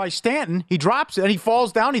by Stanton. He drops it, and he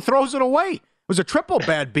falls down. He throws it away. It was a triple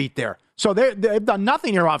bad beat there. So they've done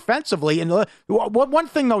nothing here offensively. And one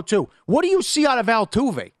thing, though, too, what do you see out of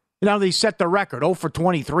Altuve? Now that he set the record, 0 for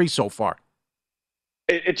 23 so far.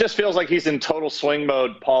 It just feels like he's in total swing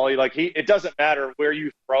mode, Paulie. Like it doesn't matter where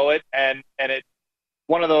you throw it, and it's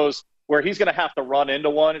one of those where he's going to have to run into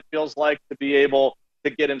one, it feels like, to be able to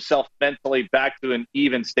get himself mentally back to an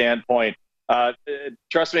even standpoint.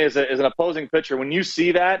 Trust me, as an opposing pitcher, when you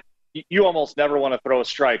see that, you almost never want to throw a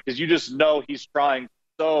strike because you just know he's trying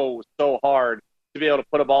so hard to be able to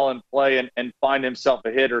put a ball in play and find himself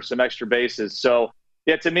a hit or some extra bases. So,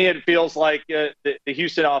 yeah, to me, it feels like the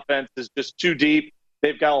Houston offense is just too deep.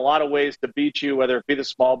 They've got a lot of ways to beat you, whether it be the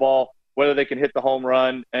small ball, whether they can hit the home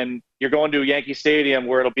run. And you're going to Yankee Stadium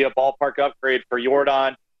where it'll be a ballpark upgrade for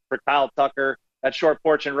Yordan, for Kyle Tucker. That short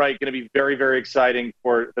porch and right going to be very, very exciting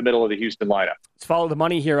for the middle of the Houston lineup. Let's follow the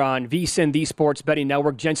money here on VSiN, the Sports Betting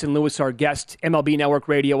Network. Jensen Lewis, our guest, MLB Network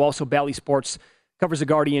Radio, also Bally Sports, covers the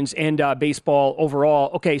Guardians and baseball overall.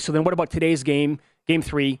 Okay, so then what about today's game, Game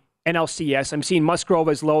 3, NLCS? I'm seeing Musgrove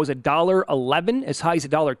as low as $1.11, as high as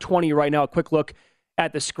 $1.20 right now. A quick look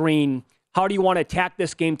at the screen. How do you want to attack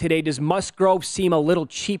this game today? Does Musgrove seem a little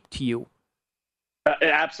cheap to you?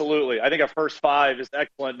 Absolutely. I think a first 5 is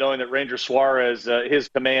excellent, knowing that Ranger Suarez, his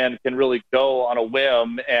command can really go on a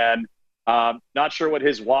whim. And not sure what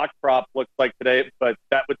his walk prop looks like today, but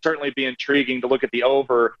that would certainly be intriguing to look at the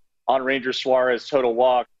over on Ranger Suarez total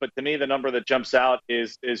walk. But to me, the number that jumps out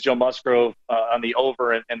is Joe Musgrove on the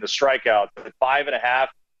over and the strikeouts at 5.5.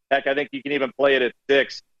 Heck, I think you can even play it at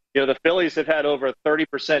 6. The Phillies have had over a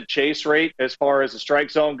 30% chase rate as far as the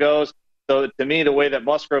strike zone goes. So to me, the way that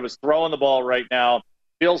Musgrove is throwing the ball right now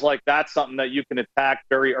feels like that's something that you can attack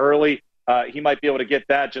very early. He might be able to get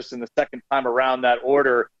that just in the second time around that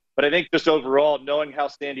order. But I think just overall, knowing how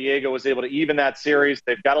San Diego was able to even that series,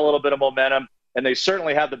 they've got a little bit of momentum, and they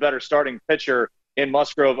certainly have the better starting pitcher in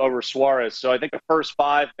Musgrove over Suarez. So I think the first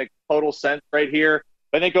 5 makes total sense right here.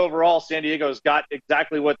 But I think overall, San Diego's got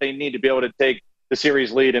exactly what they need to be able to take the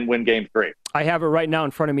series lead and win Game 3. I have it right now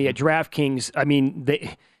in front of me at DraftKings. I mean,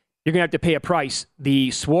 you're going to have to pay a price.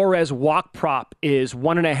 The Suarez walk prop is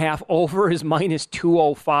 1.5 over is minus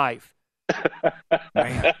 205.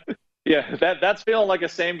 Yeah, that's feeling like a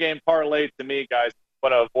same-game parlay to me, guys.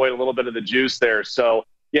 Want to avoid a little bit of the juice there. So,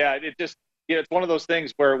 yeah, it's one of those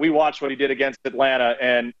things where we watched what he did against Atlanta,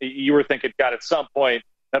 and you were thinking, God, at some point,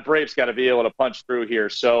 that Braves got to be able to punch through here.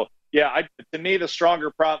 So, yeah, to me, the stronger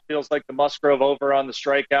prop feels like the Musgrove over on the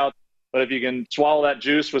strikeout. But if you can swallow that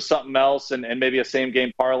juice with something else and maybe a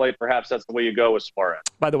same-game parlay, perhaps that's the way you go with Suarez.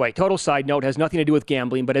 By the way, total side note, has nothing to do with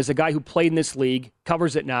gambling, but as a guy who played in this league,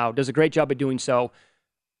 covers it now, does a great job of doing so,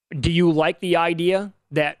 do you like the idea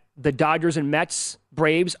that the Dodgers and Mets,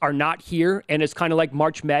 Braves are not here, and it's kind of like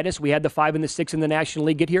March Madness? We had the 5 and the 6 in the National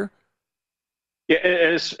League get here? Yeah,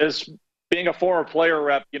 as being a former player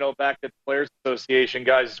rep, back at the Players Association,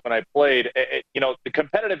 guys, when I played, the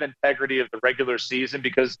competitive integrity of the regular season,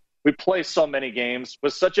 because we play so many games,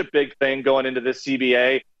 was such a big thing going into this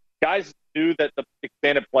CBA. Guys knew that the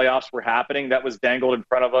expanded playoffs were happening. That was dangled in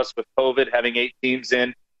front of us with COVID, having 8 teams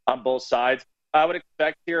in on both sides. I would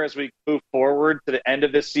expect here as we move forward to the end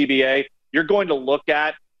of this CBA, you're going to look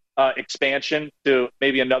at expansion to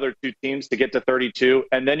maybe another 2 teams to get to 32,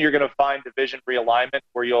 and then you're going to find division realignment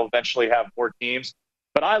where you'll eventually have 4 teams.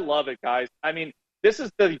 But I love it, guys. I mean, this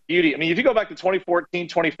is the beauty. I mean, if you go back to 2014,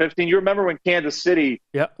 2015, you remember when Kansas City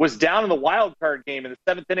was down in the wild card game in the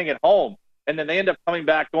 7th inning at home, and then they end up coming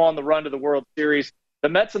back, go on the run to the World Series. The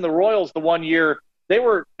Mets and the Royals, the one year, they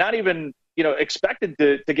were not even expected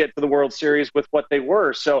to get to the World Series with what they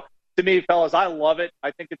were. So to me, fellas, I love it.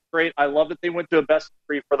 I think it's great. I love that they went to a best of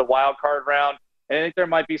 3 for the wild card round. And I think there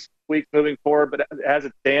might be some tweaks moving forward, but as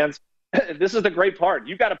it stands, this is the great part.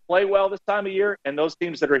 You've got to play well this time of year, and those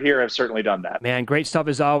teams that are here have certainly done that. Man, great stuff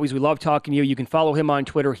as always. We love talking to you. You can follow him on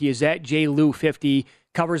Twitter. He is at JLou50,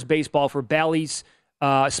 covers baseball for Bally's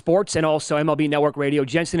Sports and also MLB Network Radio.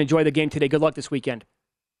 Jensen, enjoy the game today. Good luck this weekend.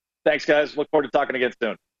 Thanks, guys. Look forward to talking again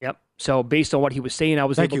soon. Yep. So based on what he was saying, I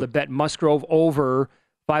was able to bet Musgrove over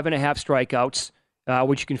 5.5 strikeouts,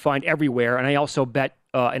 which you can find everywhere. And I also bet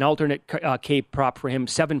an alternate K prop for him,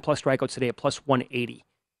 7+ strikeouts today at plus 180.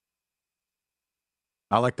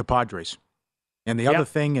 I like the Padres. And the other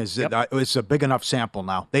thing is that it's a big enough sample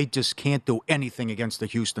now. They just can't do anything against the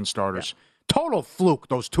Houston starters. Total fluke,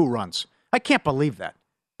 those 2 runs. I can't believe that.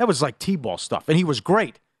 That was like T-ball stuff. And he was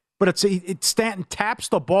great. But Stanton taps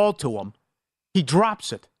the ball to him. He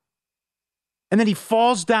drops it. And then he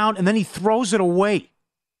falls down, and then he throws it away.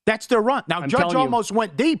 That's their run. Now, Judge almost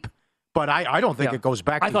went deep, but I don't think it goes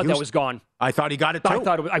back to Houston. I thought that was gone. I thought he got it, too.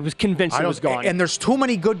 I was convinced it was gone. And there's too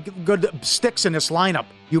many good sticks in this lineup.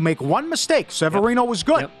 You make one mistake. Severino was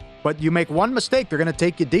good, but you make one mistake, they're going to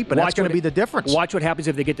take you deep, and that's going to be the difference. Watch what happens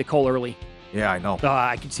if they get to Cole early. Yeah, I know.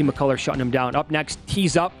 I can see McCullers shutting him down. Up next,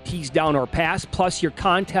 tease up, tease down, or pass. Plus, your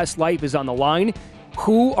contest life is on the line.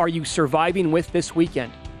 Who are you surviving with this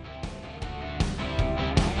weekend?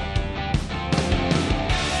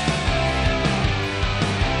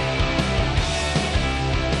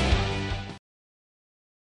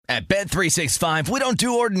 At Bet365, we don't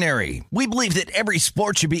do ordinary. We believe that every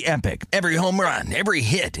sport should be epic. Every home run, every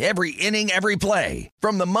hit, every inning, every play.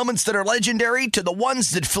 From the moments that are legendary to the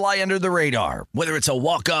ones that fly under the radar. Whether it's a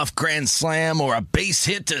walk-off grand slam or a base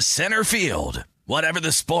hit to center field. Whatever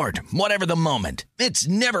the sport, whatever the moment. It's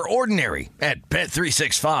never ordinary at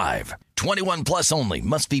Bet365. 21 plus only.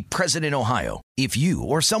 Must be present in Ohio. If you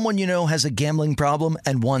or someone you know has a gambling problem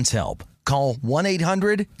and wants help, call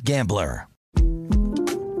 1-800-GAMBLER.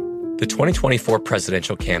 The 2024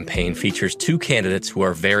 presidential campaign features 2 candidates who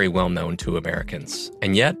are very well known to Americans.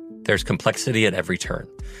 And yet, there's complexity at every turn.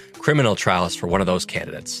 Criminal trials for one of those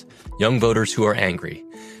candidates. Young voters who are angry.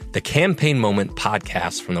 The Campaign Moment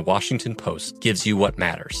podcast from the Washington Post gives you what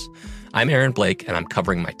matters. I'm Aaron Blake, and I'm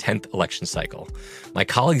covering my 10th election cycle. My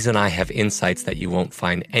colleagues and I have insights that you won't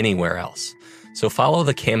find anywhere else. So follow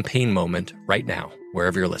the campaign moment right now,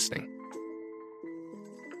 wherever you're listening.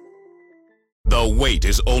 The wait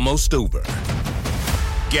is almost over.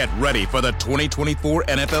 Get ready for the 2024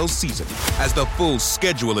 NFL season as the full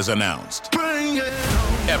schedule is announced.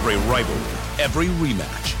 Every rivalry, every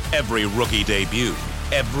rematch, every rookie debut,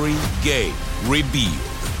 every game revealed.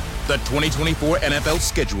 The 2024 NFL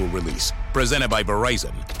schedule release, presented by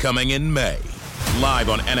Verizon, coming in May. Live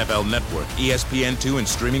on NFL Network, ESPN2, and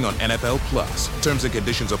streaming on NFL Plus. Terms and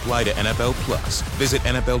conditions apply to NFL Plus. Visit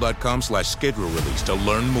NFL.com/schedule release to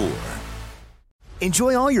learn more.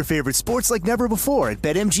 Enjoy all your favorite sports like never before at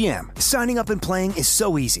BetMGM. Signing up and playing is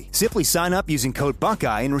so easy. Simply sign up using code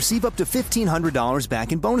Buckeye and receive up to $1,500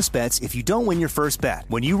 back in bonus bets if you don't win your first bet.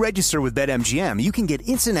 When you register with BetMGM, you can get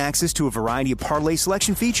instant access to a variety of parlay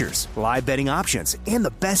selection features, live betting options, and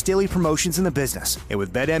the best daily promotions in the business. And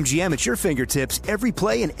with BetMGM at your fingertips, every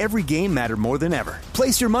play and every game matter more than ever.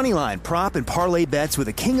 Place your moneyline, prop, and parlay bets with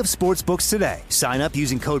the king of sportsbooks today. Sign up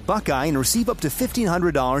using code Buckeye and receive up to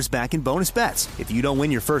 $1,500 back in bonus bets if you don't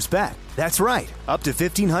win your first bet. That's right, up to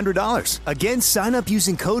 $1,500. Again, sign up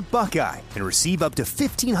using code Buckeye and receive up to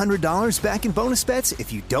 $1,500 back in bonus bets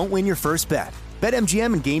if you don't win your first bet.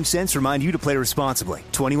 BetMGM and GameSense remind you to play responsibly.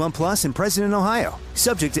 21 plus and present in Ohio.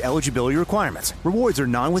 Subject to eligibility requirements. Rewards are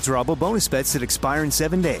non-withdrawable bonus bets that expire in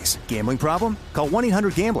 7 days. Gambling problem? Call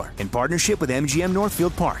 1-800-GAMBLER in partnership with MGM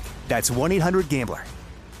Northfield Park. That's 1-800-GAMBLER.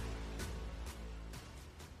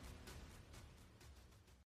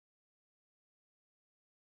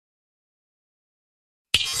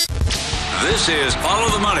 This is Follow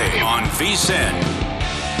the Money on VSiN.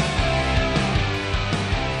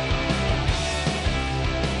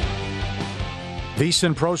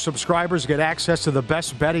 VSiN Pro subscribers get access to the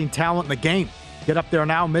best betting talent in the game. Get up there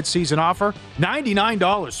now, mid-season offer,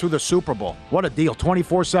 $99 through the Super Bowl. What a deal.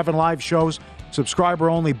 24/7 live shows,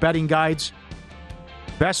 subscriber-only betting guides.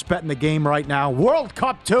 Best bet in the game right now. World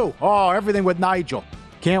Cup, too. Oh, everything with Nigel.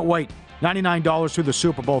 Can't wait. $99 through the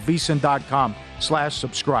Super Bowl,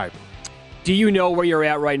 VSiN.com/subscribe. Do you know where you're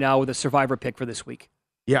at right now with a survivor pick for this week?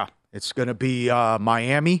 Yeah, it's going to be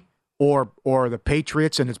Miami or the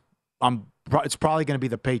Patriots, and it's probably going to be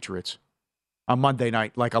the Patriots on Monday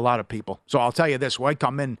night, like a lot of people. So I'll tell you this: when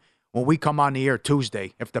we come on the air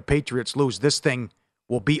Tuesday, if the Patriots lose, this thing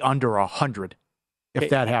will be under 100. If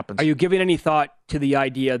that happens, are you giving any thought to the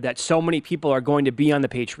idea that so many people are going to be on the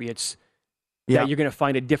Patriots? Yeah, that you're going to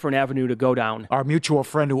find a different avenue to go down. Our mutual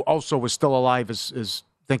friend, who also was still alive, is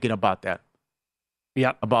thinking about that.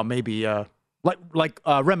 Yeah, about maybe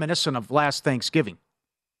reminiscent of last Thanksgiving.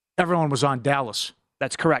 Everyone was on Dallas.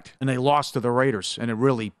 That's correct. And they lost to the Raiders, and it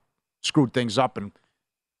really screwed things up and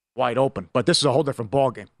wide open. But this is a whole different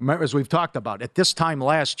ballgame. Remember, as we've talked about, at this time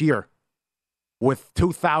last year, with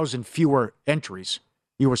 2,000 fewer entries,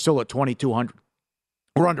 you were still at 2,200.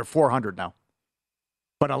 We're under 400 now.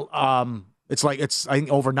 But it's I think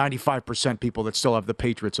over 95% people that still have the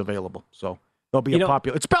Patriots available. So they'll be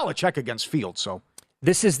popular. It's Belichick against Fields, so.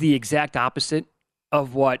 This is the exact opposite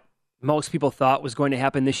of what most people thought was going to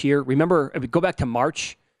happen this year. Remember, go back to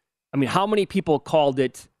March. I mean, how many people called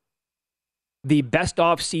it the best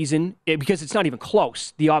offseason? Because it's not even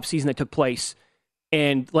close, the offseason that took place.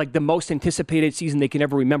 And like the most anticipated season they can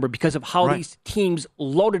ever remember because of how these teams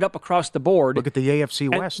loaded up across the board. Look at the AFC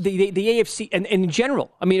West. The AFC, and in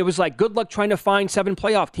general. I mean, it was like, good luck trying to find 7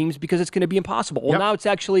 playoff teams because it's going to be impossible. Well, now it's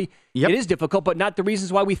actually, it is difficult, but not the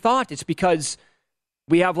reasons why we thought. It's because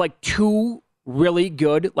we have like 2 really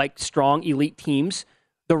good, like strong elite teams.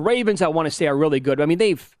 The Ravens, I want to say, are really good. I mean,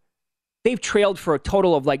 they've trailed for a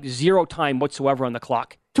total of like 0 time whatsoever on the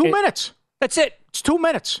clock. 2 minutes. That's it. It's 2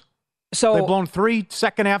 minutes. So they've blown 3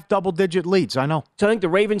 second-half double-digit leads. I know. So I think the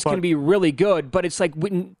Ravens can be really good, but it's like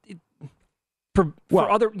people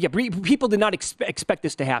did not expect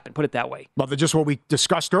this to happen. Put it that way. Well, just what we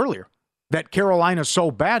discussed earlier, that Carolina's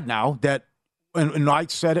so bad now that, and I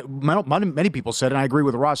said it, many people said it, and I agree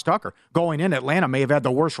with Ross Tucker. Going in, Atlanta may have had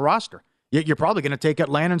the worst roster. You're probably going to take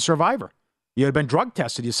Atlanta and Survivor. You had been drug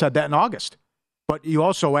tested. You said that in August, but you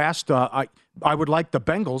also asked. I would like the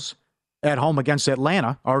Bengals at home against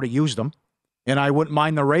Atlanta, already used them. And I wouldn't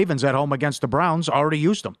mind the Ravens at home against the Browns, already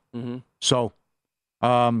used them. Mm-hmm. So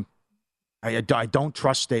I don't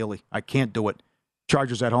trust Staley. I can't do it.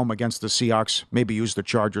 Chargers at home against the Seahawks, maybe use the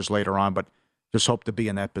Chargers later on, but just hope to be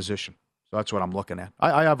in that position. So that's what I'm looking at.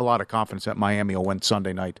 I have a lot of confidence that Miami will win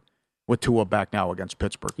Sunday night with Tua back now against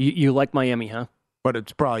Pittsburgh. You like Miami, huh? But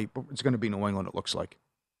it's going to be New England, it looks like.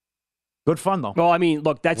 Good fun, though. Well, I mean,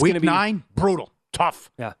 look, that's going to be... Week 9, brutal.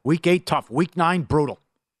 Tough. Yeah. Week 8, tough. Week 9, brutal.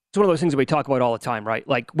 it's one of those things that we talk about all the time, right?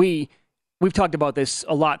 Like we've talked about this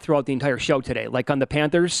a lot throughout the entire show today. Like on the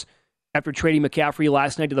Panthers, after trading McCaffrey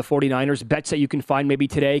last night to the 49ers, bets that you can find maybe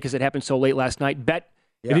today because it happened so late last night.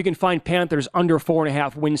 If you can find Panthers under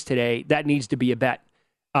 4.5 wins today, that needs to be a bet.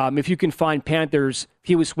 If you can find Panthers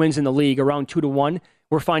fewest wins in the league around 2-1,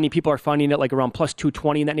 we're finding people are finding it like around plus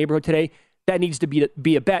 220 in that neighborhood today. That needs to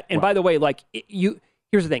be a bet. And by the way, like here's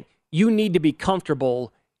the thing: you need to be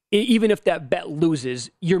comfortable, even if that bet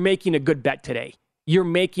loses. You're making a good bet today. You're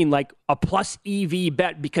making like a plus EV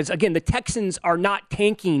bet because again, the Texans are not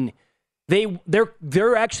tanking.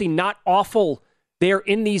 They're actually not awful. They're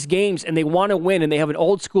in these games and they want to win, and they have an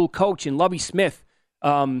old school coach in Lovie Smith.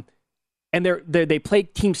 And they play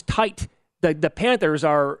teams tight. The Panthers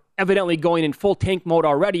are evidently going in full tank mode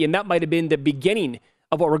already, and that might have been the beginning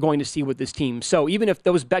of what we're going to see with this team. So even if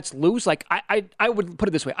those bets lose, like I would put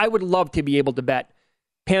it this way, I would love to be able to bet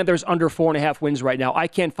Panthers under 4.5 wins right now. I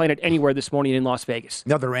can't find it anywhere this morning in Las Vegas.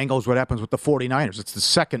 The other angle is what happens with the 49ers. It's the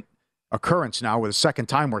second occurrence now, or the second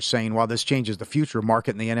time we're saying, well, this changes the future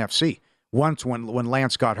market in the NFC. Once when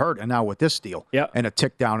Lance got hurt, and now with this deal. And a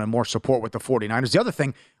tick down and more support with the 49ers. The other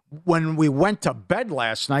thing, when we went to bed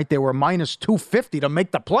last night, they were minus 250 to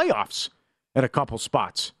make the playoffs at a couple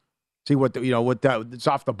spots. See what it's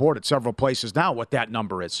off the board at several places now. What that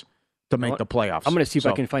number is to make the playoffs. I'm going to see if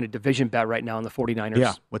I can find a division bet right now on the 49ers.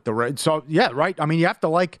 Yeah, with the Reds. So yeah, right. I mean, you have to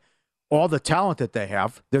like all the talent that they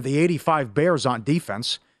have. They're the 85 Bears on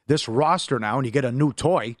defense. This roster now, and you get a new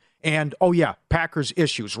toy. And Packers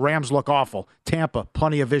issues. Rams look awful. Tampa,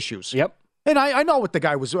 plenty of issues. Yep. And I know what the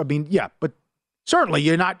guy was. I mean, yeah, but certainly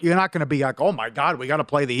you're not going to be like, oh my God, we got to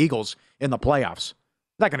play the Eagles in the playoffs.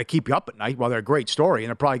 Not going to keep you up at night. Well, they're a great story, and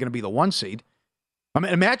they're probably going to be the 1 seed. I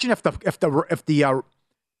mean, imagine if the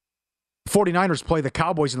 49ers play the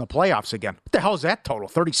Cowboys in the playoffs again. What the hell is that total?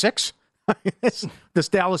 36? This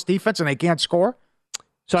Dallas defense, and they can't score.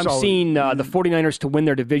 So I'm seeing the 49ers to win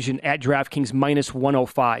their division at DraftKings minus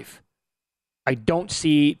 105. I don't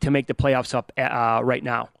see to make the playoffs up right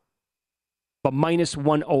now. But minus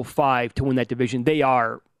 105 to win that division. They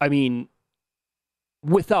are, I mean,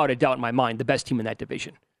 without a doubt in my mind, the best team in that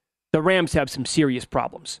division. The Rams have some serious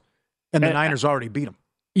problems. And the Niners already beat them.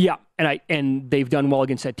 Yeah, and they've done well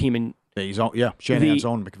against that team. And Shanahan's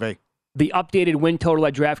own McVay. The updated win total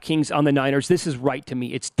at DraftKings on the Niners, this is right to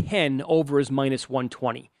me. It's 10 over is minus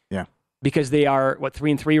 120. Yeah. Because they are,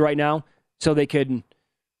 3-3 right now? So they can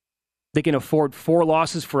afford 4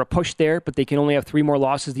 losses for a push there, but they can only have 3 more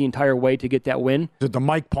losses the entire way to get that win. Is it the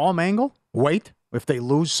Mike Palm angle? Wait, if they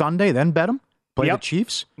lose Sunday, then bet them? Play the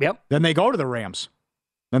Chiefs? Yep. Then they go to the Rams.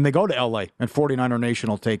 Then they go to L.A., and 49er Nation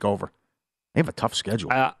will take over. They have a tough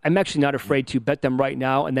schedule. I'm actually not afraid to bet them right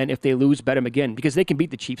now, and then if they lose, bet them again, because they can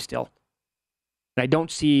beat the Chiefs still. And I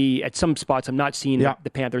don't see, at some spots, I'm not seeing the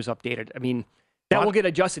Panthers updated. I mean, that will get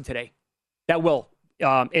adjusted today. That will.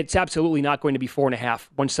 It's absolutely not going to be 4.5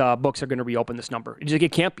 once books are going to reopen this number.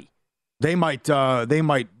 It can't be. They might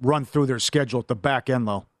run through their schedule at the back end,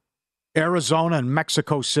 though. Arizona and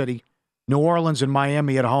Mexico City, New Orleans and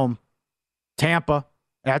Miami at home, Tampa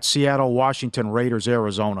at Seattle, Washington, Raiders,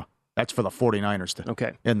 Arizona. That's for the 49ers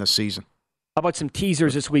to end the season. How about some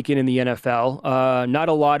teasers this weekend in the NFL? Not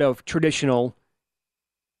a lot of traditional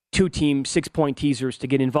 2-team, 6-point teasers to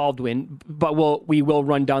get involved in, but we will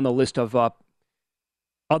run down the list of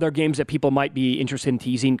other games that people might be interested in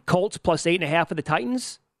teasing. Colts plus 8.5 of the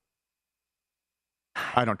Titans?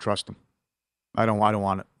 I don't trust them. I don't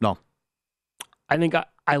want it. No. I think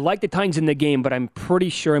I like the Titans in the game, but I'm pretty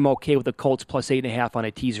sure I'm okay with the Colts plus 8.5 on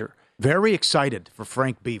a teaser. Very excited for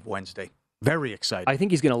Frank Beef Wednesday. Very excited. I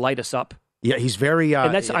think he's going to light us up. Yeah, he's very.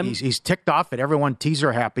 He's ticked off that everyone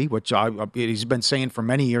teaser happy, which he's been saying for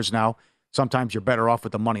many years now. Sometimes you're better off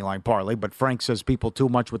with the money line parlay, but Frank says people too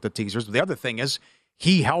much with the teasers. The other thing is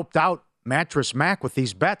he helped out Mattress Mac with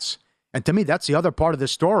these bets, and to me, that's the other part of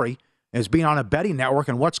this story is being on a betting network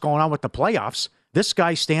and what's going on with the playoffs. This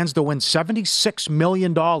guy stands to win $76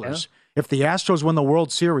 million if the Astros win the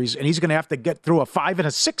World Series, and he's going to have to get through a 5 and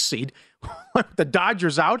a 6 seed with the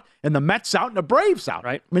Dodgers out and the Mets out and the Braves out.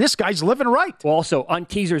 Right. I mean, this guy's living right. Well, also, on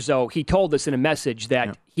teasers, though, he told us in a message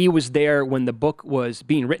that he was there when the book was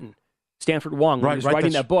being written. Stanford Wong, when he was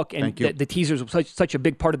writing that book, and the teasers were such a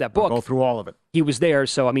big part of that book. I'll go through all of it. He was there,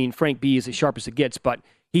 so, I mean, Frank B is as sharp as it gets, but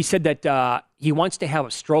he said that he wants to have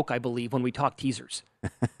a stroke, I believe, when we talk teasers.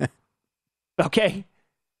 Okay.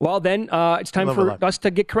 Well, then it's time for us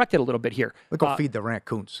to get corrected a little bit here. Let's go feed the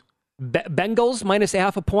raccoons. Bengals minus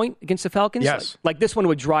 0.5 point against the Falcons? Yes. Like this one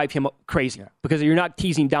would drive him crazy because you're not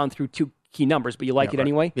teasing down through 2 key numbers, but you like it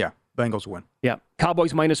anyway? Yeah. Bengals win. Yeah.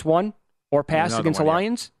 Cowboys minus 1? or pass against the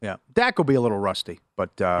Lions. Yeah. Dak will be a little rusty, but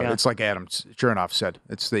it's like Adam Chernoff said.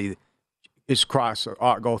 It's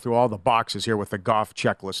go through all the boxes here with the Goff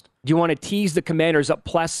checklist. Do you want to tease the Commanders up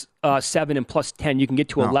plus 7 and plus 10? You can get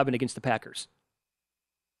to 11 against the Packers.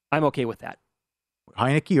 I'm okay with that.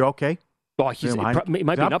 Heineke, you're okay? Well, it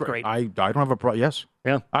might be an upgrade. I don't have a problem. Yes.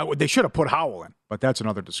 Yeah. They should have put Howell in, but that's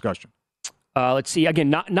another discussion. Let's see. Again,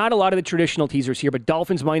 not a lot of the traditional teasers here, but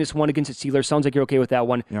Dolphins -1 against the Steelers. Sounds like you're okay with that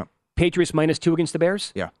one. Yeah. Patriots -2 against the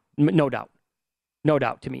Bears? Yeah. No doubt. No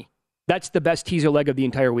doubt to me. That's the best teaser leg of the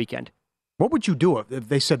entire weekend. What would you do if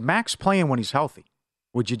they said Mac's playing when he's healthy?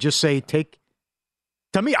 Would you just say take?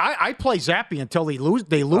 To me, I play Zappy until they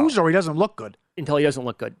lose or he doesn't look good. Until he doesn't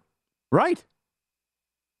look good. Right.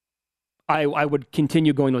 I would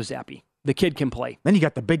continue going with Zappy. The kid can play. Then you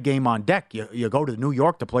got the big game on deck. You go to New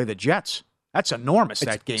York to play the Jets. That's enormous,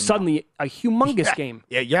 that game. Suddenly a humongous game.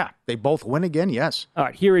 Yeah. They both win again, yes. All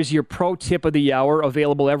right, here is your pro tip of the hour,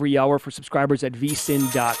 available every hour for subscribers at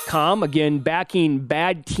vsin.com. Again, backing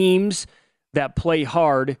bad teams that play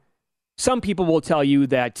hard. Some people will tell you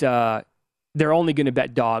that they're only going to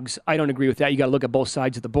bet dogs. I don't agree with that. You got to look at both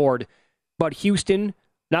sides of the board. But Houston,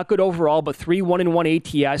 not good overall, but 3-1-1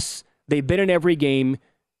 ATS. They've been in every game.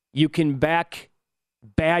 You can back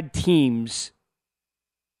bad teams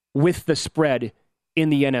with the spread in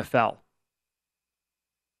the NFL.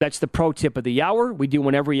 That's the pro tip of the hour. We do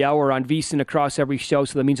one every hour on VSiN across every show,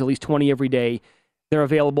 so that means at least 20 every day. They're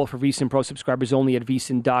available for VSiN Pro subscribers only at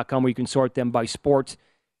vsin.com, where you can sort them by sport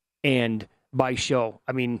and by show.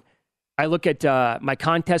 I mean, I look at my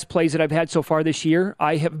contest plays that I've had so far this year.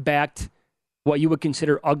 I have backed what you would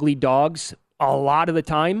consider ugly dogs a lot of the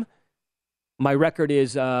time. My record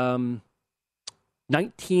is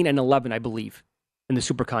 19-11, I believe, in the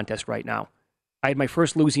Super Contest right now. I had my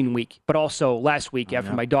first losing week, but also last week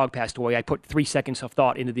after my dog passed away, I put 3 seconds of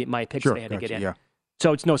thought into my picks that I had to get in. Yeah.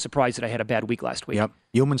 So it's no surprise that I had a bad week last week. Yep.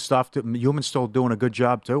 Human's still doing a good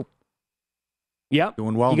job, too. Yep.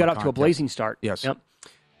 Doing well. You got off to a blazing start. Yes. Yep.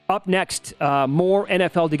 Up next, more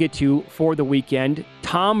NFL to get to for the weekend.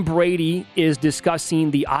 Tom Brady is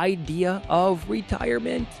discussing the idea of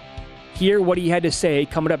retirement. Hear what he had to say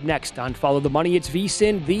coming up next on Follow the Money. It's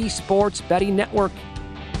VSiN, the Sports Betting Network.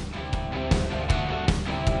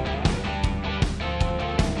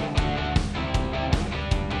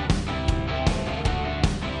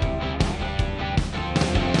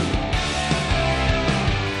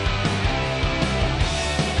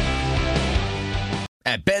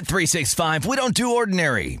 At Bet365, we don't do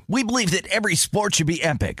ordinary. We believe that every sport should be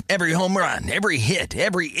epic. Every home run, every hit,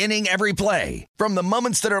 every inning, every play. From the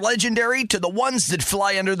moments that are legendary to the ones that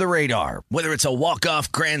fly under the radar. Whether it's a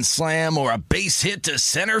walk-off grand slam or a base hit to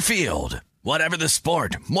center field. Whatever the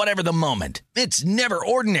sport, whatever the moment. It's never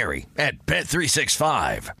ordinary at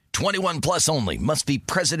Bet365. 21 plus only. Must be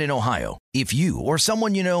present in Ohio. If you or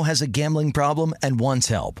someone you know has a gambling problem and wants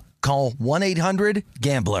help, call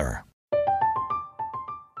 1-800-GAMBLER.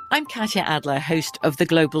 I'm Katya Adler, host of The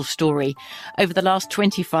Global Story. Over the last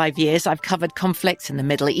 25 years, I've covered conflicts in the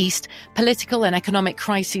Middle East, political and economic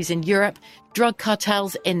crises in Europe, drug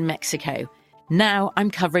cartels in Mexico. Now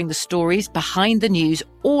I'm covering the stories behind the news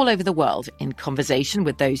all over the world in conversation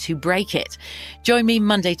with those who break it. Join me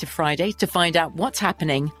Monday to Friday to find out what's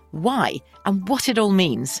happening, why, and what it all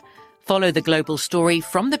means. Follow The Global Story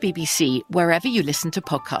from the BBC wherever you listen to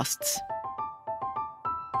podcasts.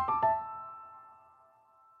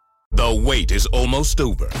 The wait is almost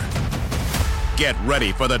over. Get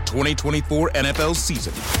ready for the 2024 NFL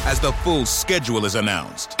season as the full schedule is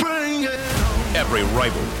announced. Bring it on. Every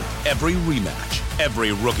rivalry, every rematch,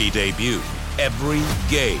 every rookie debut, every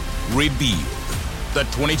game revealed. The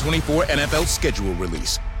 2024 NFL schedule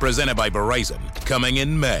release, presented by Verizon, coming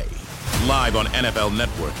in May. Live on NFL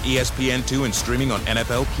Network, ESPN2, and streaming on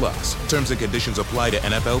NFL Plus. Terms and conditions apply to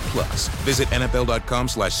NFL Plus. Visit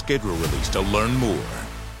NFL.com/schedule release to learn more.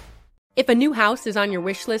 If a new house is on your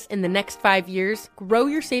wish list in the next 5 years, grow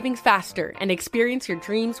your savings faster and experience your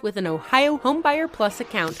dreams with an Ohio Homebuyer Plus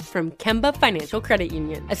account from Kemba Financial Credit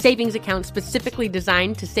Union. A savings account specifically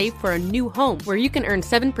designed to save for a new home, where you can earn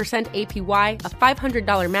 7% APY, a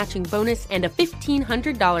 $500 matching bonus, and a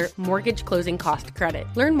 $1,500 mortgage closing cost credit.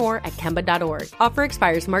 Learn more at Kemba.org. Offer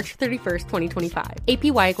expires March 31st, 2025.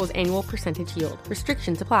 APY equals annual percentage yield.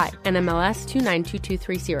 Restrictions apply. NMLS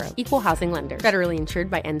 292230. Equal housing lender. Federally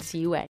insured by NCUA.